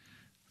fan,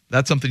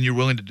 that's something you're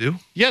willing to do?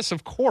 Yes,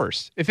 of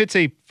course. If it's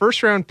a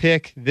first-round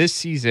pick this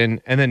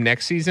season and then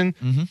next season,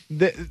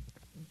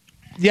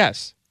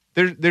 yes.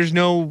 There's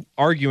no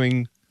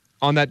arguing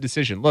on that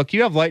decision. Look,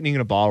 you have lightning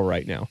in a bottle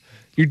right now.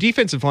 Your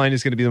defensive line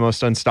is going to be the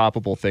most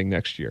unstoppable thing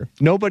next year.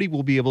 Nobody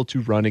will be able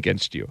to run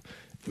against you.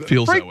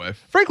 Feels that way.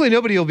 Frankly,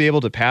 nobody will be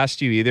able to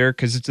pass you either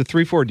because it's a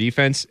 3-4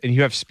 defense and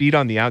you have speed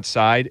on the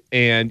outside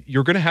and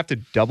you're going to have to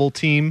double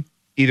team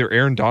either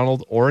Aaron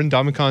Donald or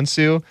Ndamukong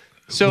Suh.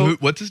 So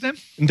what's his name?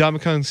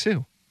 Ndamukong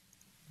Suh.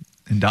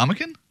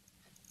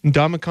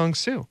 Ndamukong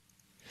Suh.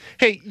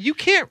 Hey, you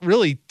can't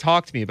really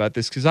talk to me about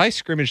this because I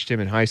scrimmaged him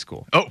in high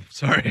school. Oh,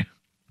 sorry.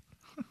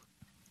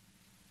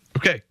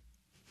 Okay.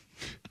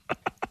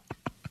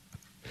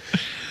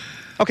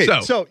 Okay,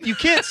 so you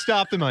can't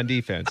stop them on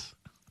defense.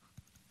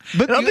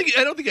 But I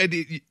don't think I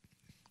did.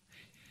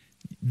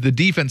 The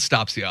defense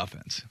stops the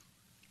offense.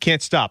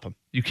 Can't stop them.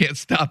 You can't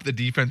stop the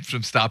defense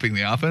from stopping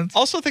the offense.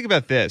 Also, think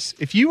about this: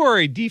 if you are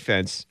a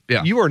defense,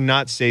 you are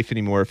not safe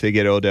anymore if they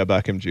get Odell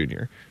Beckham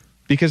Jr.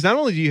 Because not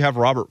only do you have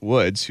Robert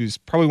Woods, who's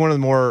probably one of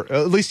the more,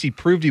 at least he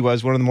proved he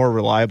was one of the more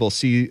reliable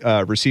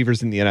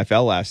receivers in the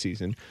NFL last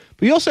season,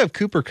 but you also have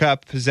Cooper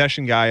Kupp,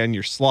 possession guy on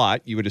your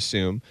slot, you would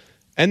assume,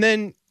 and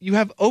then you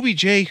have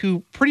OBJ,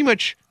 who pretty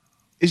much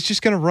is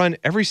just going to run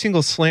every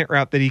single slant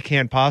route that he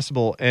can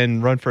possible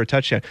and run for a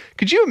touchdown.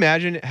 Could you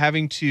imagine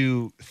having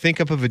to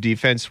think up of a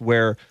defense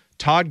where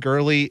Todd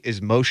Gurley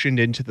is motioned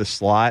into the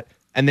slot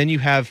and then you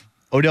have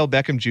Odell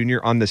Beckham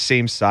Jr. on the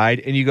same side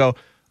and you go,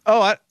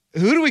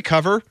 who do we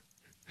cover?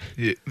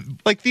 Yeah.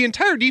 Like the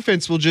entire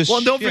defense will just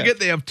don't forget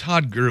they have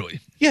Todd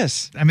Gurley.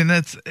 Yes. I mean,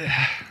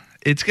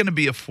 it's going to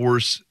be a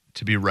force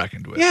to be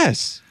reckoned with.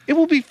 Yes. It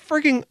will be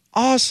freaking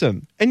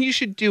awesome. And you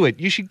should do it.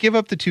 You should give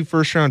up the 2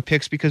 first-round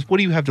picks because what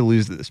do you have to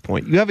lose at this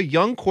point? You have a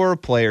young core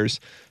of players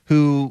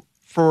who,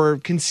 for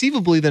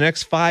conceivably the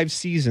next 5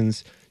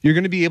 seasons, you're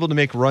going to be able to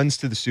make runs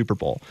to the Super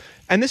Bowl.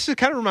 And this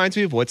kind of reminds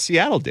me of what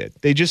Seattle did.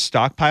 They just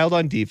stockpiled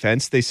on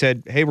defense. They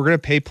said, hey, we're going to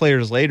pay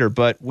players later,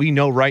 but we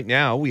know right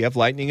now we have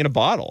lightning in a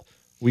bottle.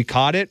 We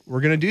caught it.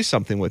 We're going to do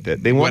something with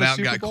it. They went out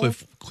and got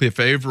Cliff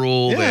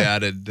Averill. Yeah. They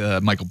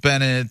added Michael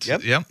Bennett.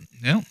 Yep.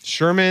 Yeah.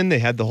 Sherman. They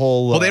had the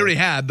whole. Well, they already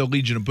had the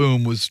Legion of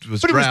Boom was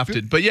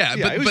drafted, but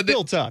it was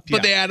built up.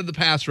 But they added the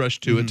pass rush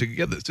to it to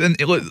get this. And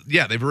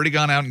they've already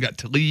gone out and got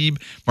Talib,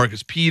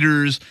 Marcus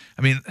Peters.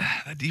 I mean,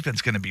 that defense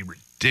is going to be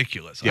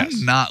ridiculous. Yes.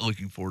 I'm not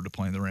looking forward to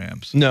playing the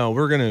Rams. No,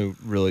 we're going to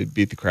really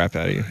beat the crap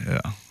out of you.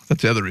 Yeah,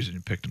 that's the other reason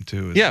you picked them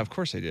too. Yeah, of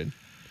course I did.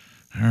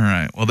 All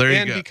right. Well, there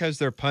you go. And because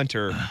their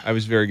punter, I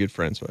was very good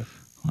friends with.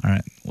 All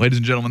right. Ladies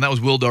and gentlemen, that was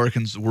Will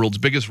Darkins, the world's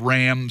biggest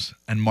Rams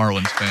and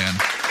Marlins fan.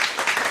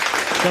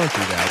 Don't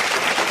do that.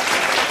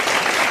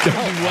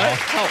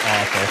 How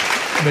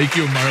awful. Make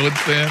you a Marlins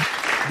fan?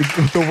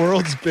 The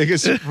world's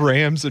biggest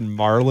Rams and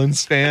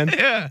Marlins fan?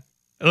 Yeah.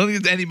 I don't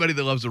think there's anybody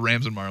that loves the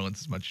Rams and Marlins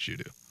as much as you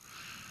do.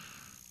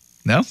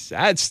 No?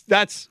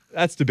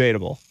 That's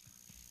debatable.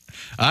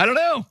 I don't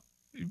know.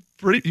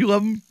 You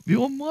love them.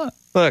 You love them a lot.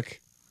 Look,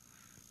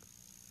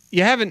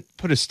 you haven't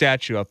put a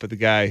statue up of the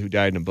guy who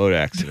died in a boat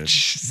accident.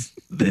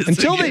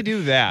 Until they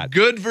do that.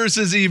 Good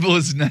versus evil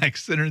is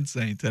next. Sinner and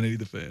Saint, 1080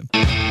 The Fan.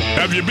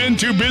 Have you been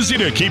too busy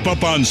to keep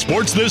up on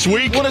sports this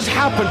week? What has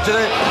happened to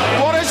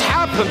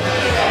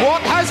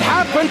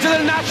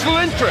the national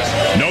interest?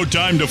 No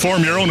time to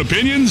form your own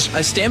opinions?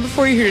 I stand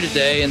before you here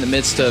today in the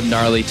midst of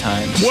gnarly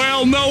times.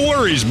 Well, no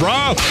worries,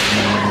 brah.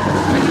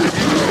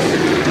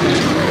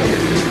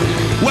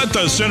 Let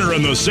the sinner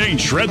and the saint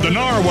shred the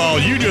gnar while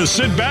you just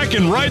sit back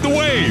and ride the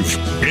wave.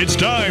 It's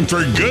time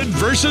for Good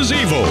versus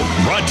Evil,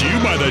 brought to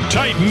you by the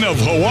Titan of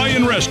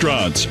Hawaiian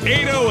Restaurants,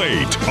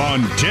 808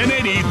 on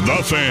 1080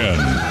 The Fan.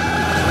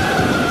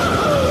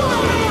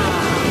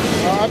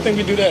 I think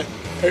we do that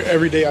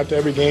every day after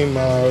every game,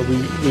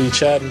 we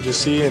chat and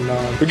just see, and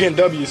we're getting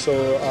W.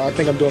 So I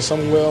think I'm doing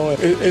something well.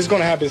 It's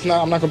going to happen.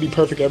 I'm not going to be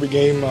perfect every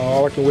game.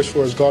 All I can wish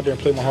for is go out there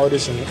and play my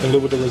hardest and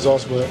live with the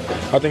results. But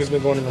I think it's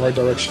been going in the right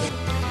direction.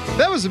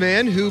 That was a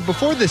man who,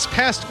 before this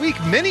past week,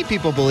 many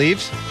people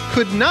believed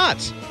could not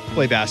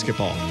play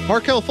basketball.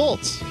 Markelle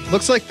Fultz.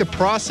 Looks like the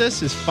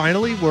process is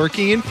finally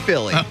working in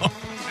Philly.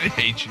 I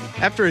hate you.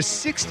 After a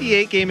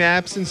 68-game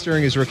absence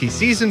during his rookie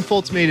season,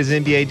 Fultz made his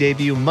NBA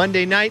debut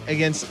Monday night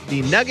against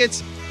the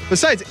Nuggets.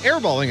 Besides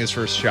airballing his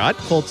first shot,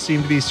 Fultz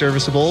seemed to be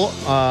serviceable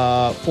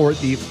for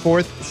the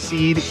 4th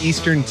seed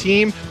Eastern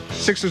team.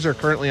 Sixers are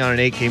currently on an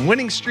 8-game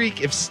winning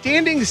streak. If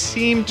standings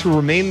seem to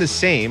remain the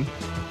same,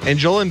 and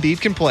Joel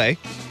Embiid can play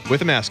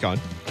with a mask on.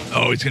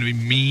 Oh, he's going to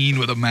be mean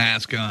with a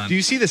mask on. Do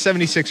you see the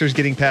 76ers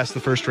getting past the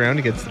first round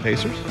against the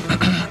Pacers?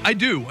 I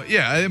do.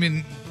 Yeah, I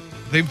mean,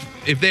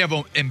 if they have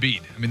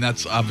Embiid, I mean,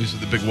 that's obviously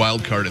the big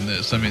wild card in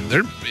this. I mean,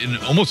 they're in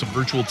almost a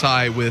virtual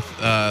tie with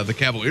the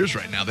Cavaliers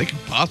right now. They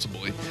could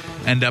possibly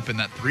end up in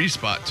that 3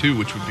 spot, too,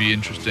 which would be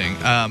interesting.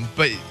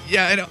 But,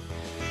 yeah, I know.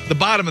 The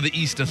bottom of the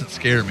East doesn't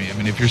scare me. I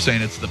mean, if you're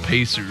saying it's the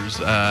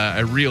Pacers, I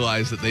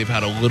realize that they've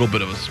had a little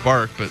bit of a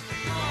spark, but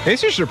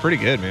Pacers are pretty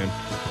good, man.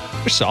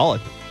 They're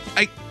solid.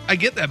 I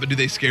get that, but do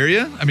they scare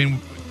you? I mean,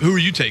 who are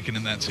you taking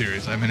in that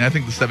series? I mean, I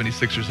think the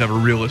 76ers have a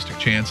realistic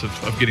chance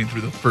of getting through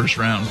the first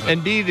round.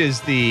 Embiid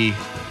is the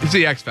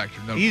X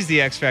factor. No. He's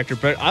the X factor,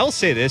 but I'll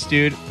say this,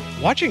 dude.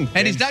 Watching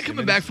and he's not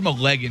coming back from a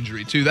leg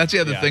injury, too. That's the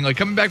other thing. Like,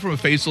 coming back from a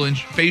facial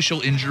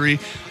injury,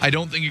 I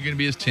don't think you're going to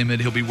be as timid.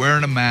 He'll be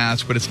wearing a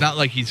mask, but it's not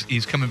like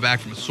he's coming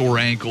back from a sore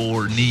ankle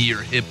or knee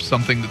or hip,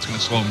 something that's going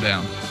to slow him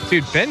down.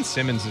 Dude, Ben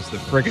Simmons is the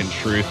friggin'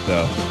 truth,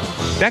 though.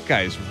 That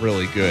guy is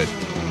really good.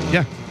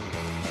 Yeah.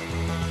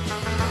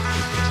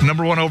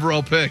 Number 1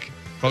 overall pick.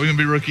 Probably going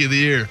to be rookie of the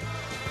year.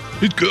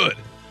 He's good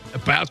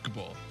at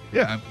basketball.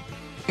 Yeah.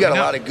 We got a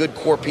lot of good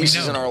core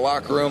pieces in our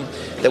locker room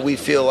that we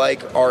feel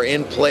like are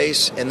in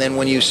place, and then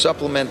when you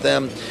supplement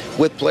them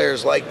with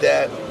players like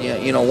that,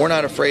 you know, we're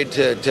not afraid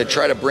to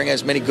try to bring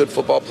as many good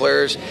football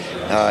players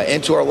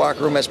into our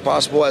locker room as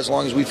possible, as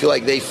long as we feel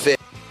like they fit.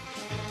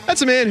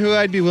 That's a man who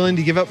I'd be willing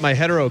to give up my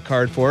hetero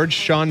card for,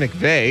 Sean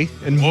McVay,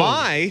 and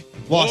my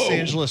Los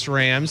Angeles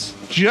Rams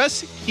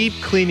just keep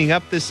cleaning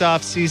up this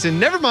offseason.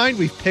 Never mind,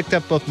 we've picked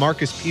up both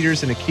Marcus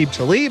Peters and Aqib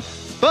Talib,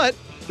 but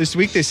this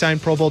week they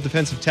signed Pro Bowl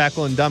defensive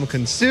tackle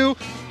Ndamukong Suh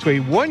to a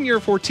 1-year,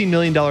 $14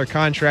 million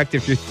contract.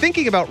 If you're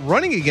thinking about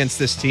running against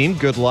this team,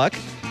 good luck.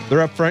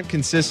 Their up front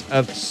consists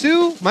of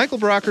Suh, Michael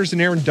Brockers,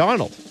 and Aaron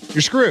Donald.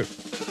 You're screwed.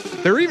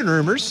 There are even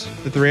rumors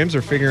that the Rams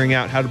are figuring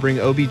out how to bring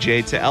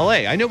OBJ to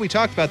LA. I know we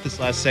talked about this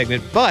last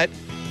segment, but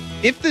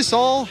if this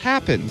all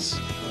happens,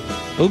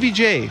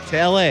 OBJ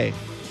to LA,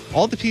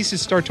 all the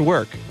pieces start to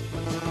work.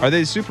 Are they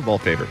the Super Bowl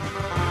favorite?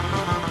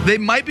 They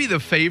might be the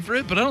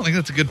favorite, but I don't think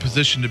that's a good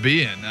position to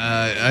be in.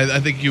 I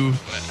think you.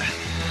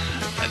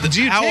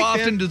 How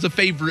often does a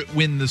favorite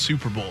win the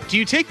Super Bowl? Do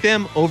you take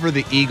them over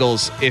the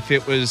Eagles if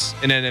it was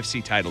an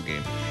NFC title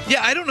game?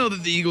 Yeah, I don't know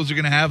that the Eagles are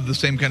going to have the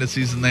same kind of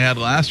season they had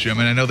last year. I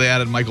mean, I know they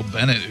added Michael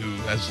Bennett, who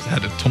has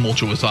had a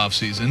tumultuous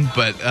offseason,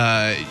 but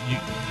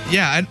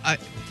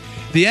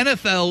the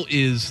NFL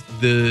is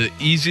the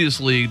easiest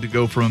league to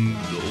go from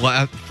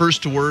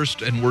first to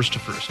worst and worst to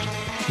first.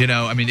 You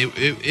know, I mean,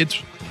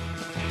 it's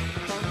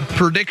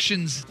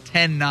predictions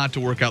tend not to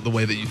work out the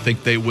way that you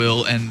think they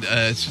will, and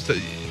it's just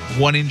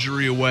one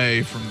injury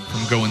away from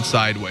going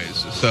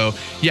sideways. So,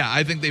 yeah,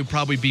 I think they'd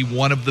probably be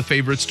one of the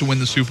favorites to win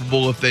the Super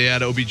Bowl if they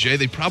had OBJ.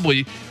 They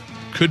probably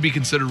could be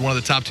considered one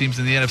of the top teams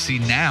in the NFC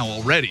now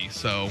already.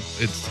 So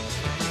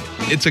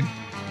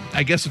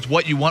I guess it's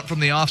what you want from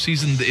the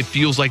offseason. It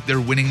feels like they're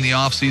winning the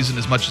offseason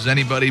as much as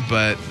anybody,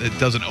 but it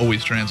doesn't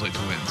always translate to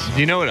wins.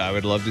 You know what I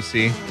would love to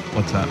see?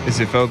 What's that? Is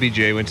if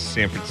OBJ went to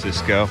San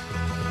Francisco.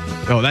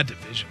 Oh, that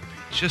division.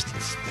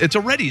 It's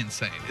already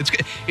insane.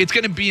 It's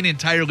going to be an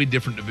entirely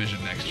different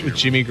division next year. With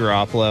Jimmy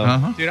Garoppolo.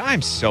 Uh-huh. Dude,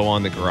 I'm so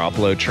on the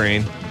Garoppolo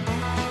train.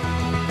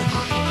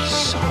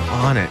 So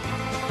on it.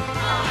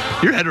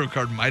 Your hetero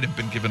card might have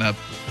been given up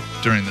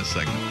during this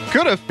segment.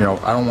 Could have. You know,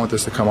 I don't want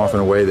this to come off in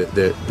a way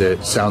that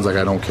sounds like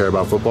I don't care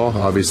about football.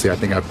 Obviously, I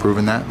think I've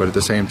proven that. But at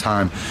the same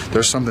time,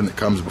 there's something that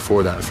comes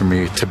before that for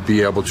me to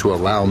be able to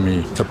allow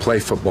me to play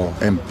football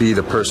and be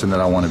the person that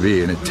I want to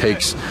be. And it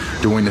takes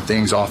doing the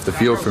things off the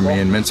field for me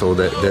and mental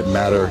that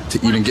matter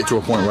to even get to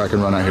a point where I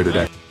can run out here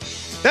today.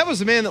 That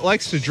was a man that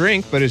likes to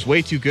drink but is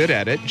way too good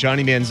at it,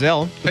 Johnny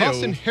Manziel. The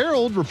Boston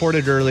Herald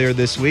reported earlier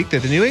this week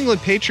that the New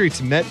England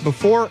Patriots met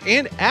before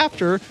and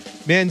after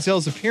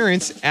Manziel's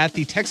appearance at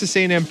the Texas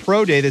A&M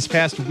Pro Day this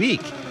past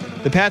week.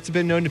 The Pats have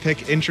been known to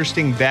pick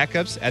interesting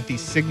backups at the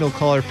signal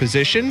caller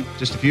position.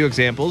 Just a few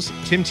examples: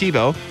 Tim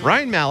Tebow,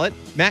 Ryan Mallett,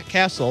 Matt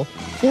Castle,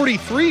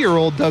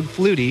 43-year-old Doug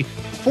Flutie,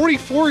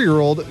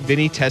 44-year-old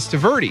Vinny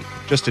Testaverde,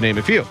 just to name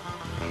a few.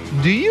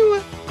 Do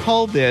you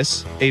call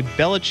this a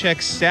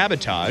Belichick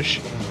sabotage,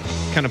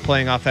 kind of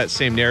playing off that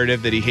same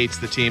narrative that he hates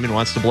the team and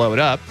wants to blow it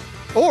up?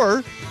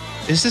 Or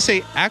is this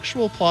a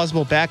actual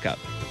plausible backup?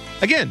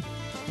 Again,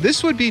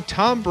 this would be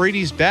Tom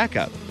Brady's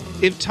backup.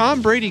 If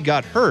Tom Brady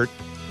got hurt,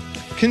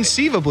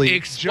 conceivably,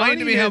 Explain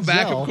to me how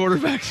backup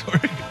quarterbacks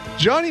work.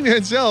 Johnny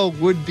Manziel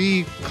would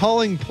be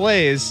calling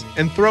plays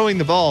and throwing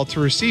the ball to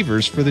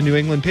receivers for the New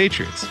England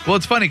Patriots. Well,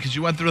 it's funny because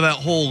you went through that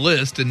whole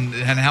list and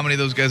how many of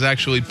those guys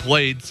actually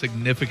played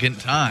significant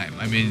time.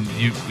 I mean,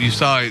 you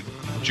saw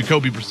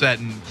Jacoby Brissett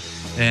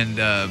and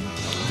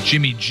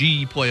Jimmy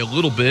G play a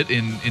little bit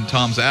in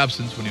Tom's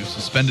absence when he was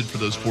suspended for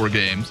those 4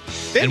 games.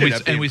 They ended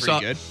up being pretty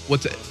good.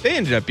 What's it? They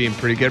ended up being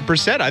pretty good.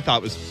 Brissett, I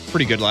thought, was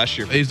pretty good last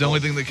year. He's the only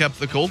thing that kept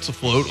the Colts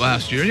afloat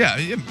last year. Yeah.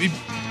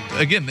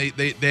 Again,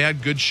 they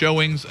had good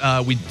showings.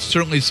 We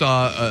certainly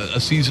saw a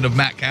season of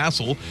Matt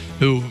Castle,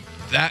 who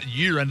that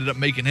year ended up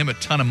making him a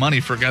ton of money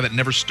for a guy that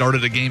never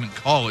started a game in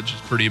college.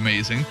 It's pretty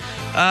amazing.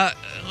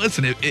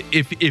 Listen,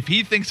 if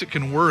he thinks it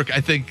can work,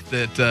 I think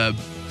that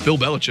Bill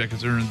Belichick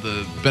has earned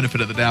the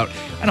benefit of the doubt.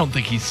 I don't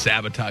think he's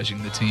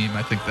sabotaging the team.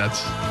 I think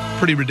that's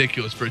pretty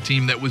ridiculous for a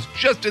team that was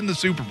just in the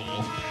Super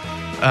Bowl.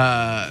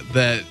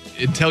 That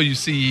until you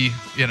see,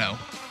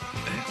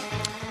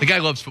 the guy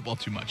loves football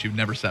too much. You've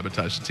never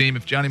sabotaged the team.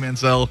 If Johnny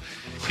Manziel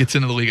gets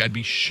into the league, I'd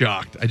be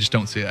shocked. I just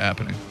don't see it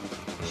happening.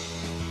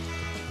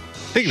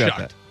 Think about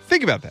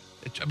that.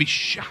 I'd be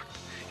shocked.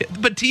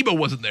 But Tebow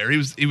wasn't there. He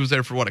was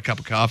there for a cup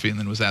of coffee and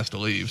then was asked to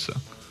leave. So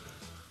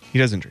he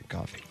doesn't drink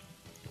coffee.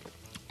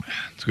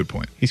 That's a good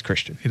point. He's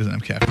Christian. He doesn't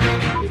have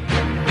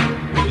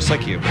caffeine. Just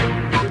like you.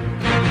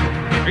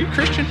 Are you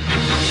Christian?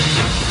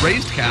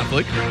 Raised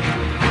Catholic.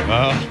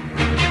 Oh.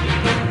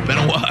 Been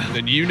a while.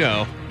 Then you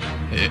know.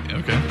 Yeah,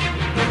 okay.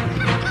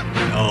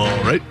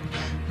 All right.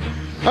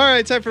 All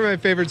right, time for my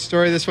favorite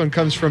story. This one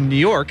comes from New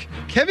York.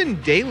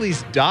 Kevin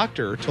Daly's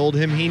doctor told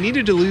him he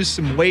needed to lose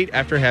some weight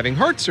after having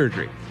heart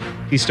surgery.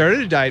 He started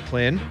a diet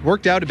plan,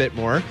 worked out a bit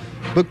more,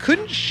 but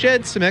couldn't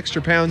shed some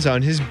extra pounds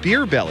on his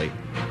beer belly.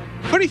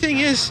 Funny thing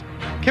is,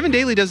 Kevin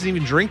Daly doesn't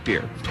even drink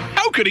beer.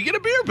 How could he get a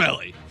beer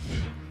belly?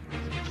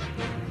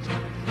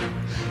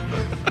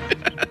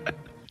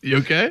 You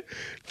okay?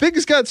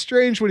 Things got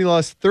strange when he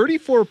lost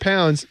 34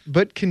 pounds,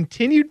 but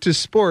continued to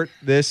sport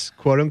this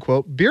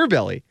quote-unquote beer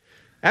belly.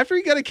 After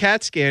he got a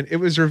CAT scan, it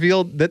was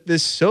revealed that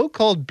this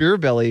so-called beer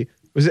belly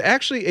was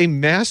actually a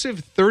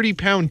massive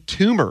 30-pound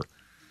tumor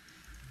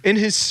in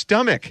his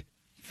stomach.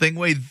 Thing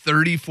weighed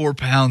 34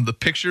 pounds. The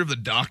picture of the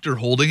doctor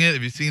holding it,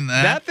 have you seen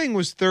that? That thing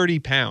was 30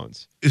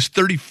 pounds. It's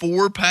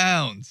 34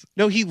 pounds.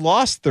 No, he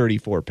lost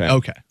 34 pounds.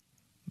 Okay.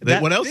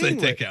 What else did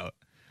they take out?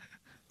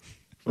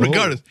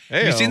 Regardless,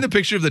 have you seen the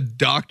picture of the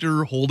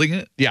doctor holding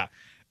it? Yeah.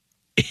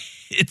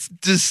 It's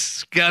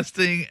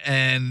disgusting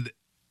and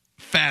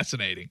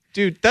fascinating.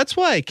 Dude, that's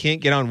why I can't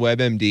get on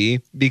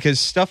WebMD, because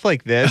stuff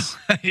like this.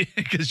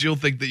 Because you'll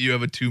think that you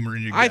have a tumor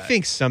in your gut. I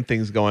think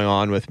something's going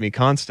on with me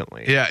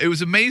constantly. Yeah, it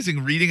was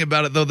amazing reading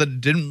about it, though, that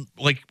it didn't,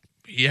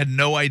 he had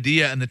no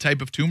idea, and the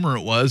type of tumor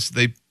it was.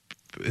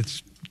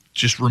 It's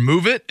just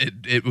remove it.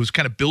 It was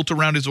kind of built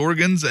around his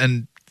organs,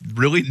 and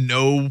really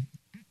no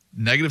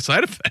negative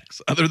side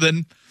effects other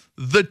than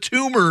the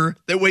tumor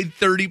that weighed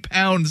 30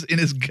 pounds in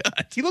his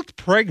gut. He looked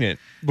pregnant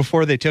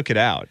before they took it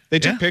out. They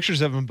took pictures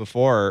of him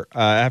before,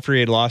 after he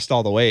had lost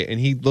all the weight, and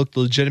he looked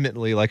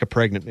legitimately like a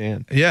pregnant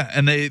man. Yeah,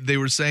 and they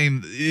were saying,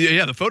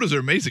 the photos are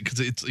amazing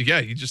because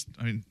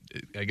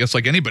I guess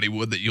like anybody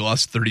would, that you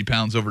lost 30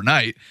 pounds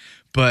overnight.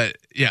 But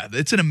yeah,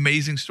 it's an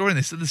amazing story. And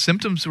they said the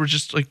symptoms were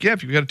just like,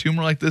 if you got a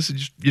tumor like this,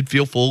 you'd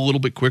feel full a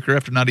little bit quicker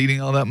after not eating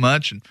all that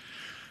much. And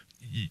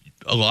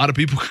a lot of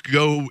people could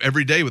go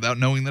every day without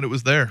knowing that it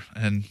was there.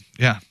 And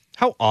yeah.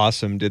 How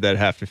awesome did that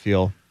have to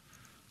feel?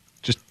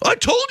 I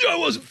told you I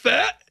wasn't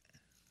fat.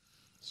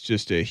 It's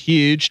just a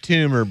huge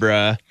tumor,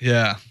 bruh.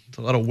 Yeah. It's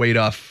a lot of weight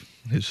off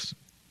his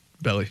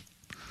belly.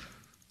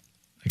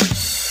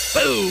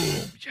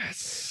 Boom.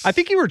 Yes. I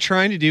think you were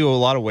trying to do a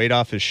lot of weight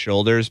off his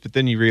shoulders, but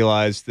then you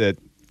realized that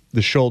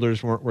the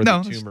shoulders weren't where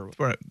the tumor was.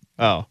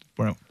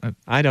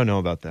 I don't know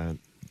about that.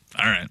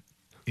 All right.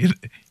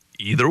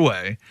 Either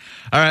way.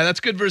 All right,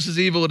 that's Good versus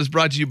Evil. It is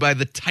brought to you by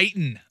the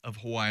Titan of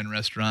Hawaiian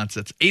Restaurants.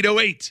 That's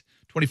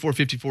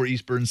 808-2454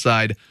 East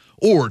Burnside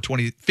or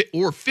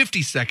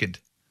 52nd.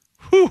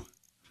 Whew.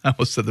 I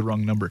almost said the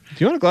wrong number. Do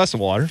you want a glass of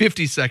water?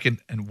 52nd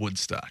and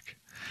Woodstock.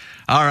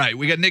 All right,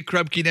 we got Nick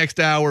Krupke next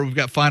hour. We've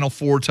got Final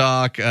Four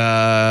talk.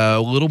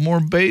 A little more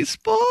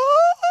baseball.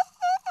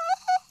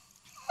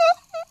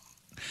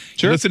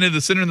 Sure. Listen to the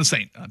Sinner and the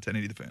Saint on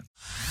 1080 The Fan.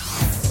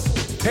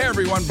 Hey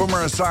everyone, Boomer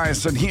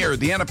Esiason here.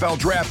 The NFL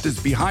Draft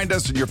is behind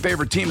us and your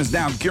favorite team is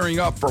now gearing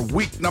up for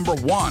week number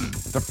 1.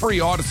 The free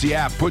Odyssey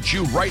app puts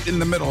you right in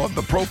the middle of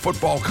the pro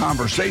football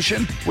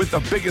conversation with the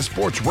biggest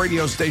sports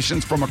radio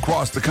stations from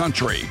across the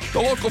country.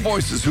 The local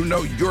voices who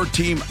know your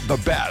team the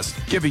best,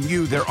 giving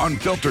you their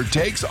unfiltered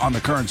takes on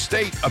the current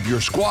state of your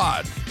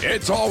squad.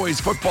 It's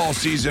always football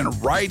season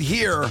right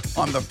here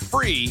on the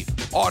free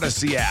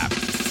Odyssey app.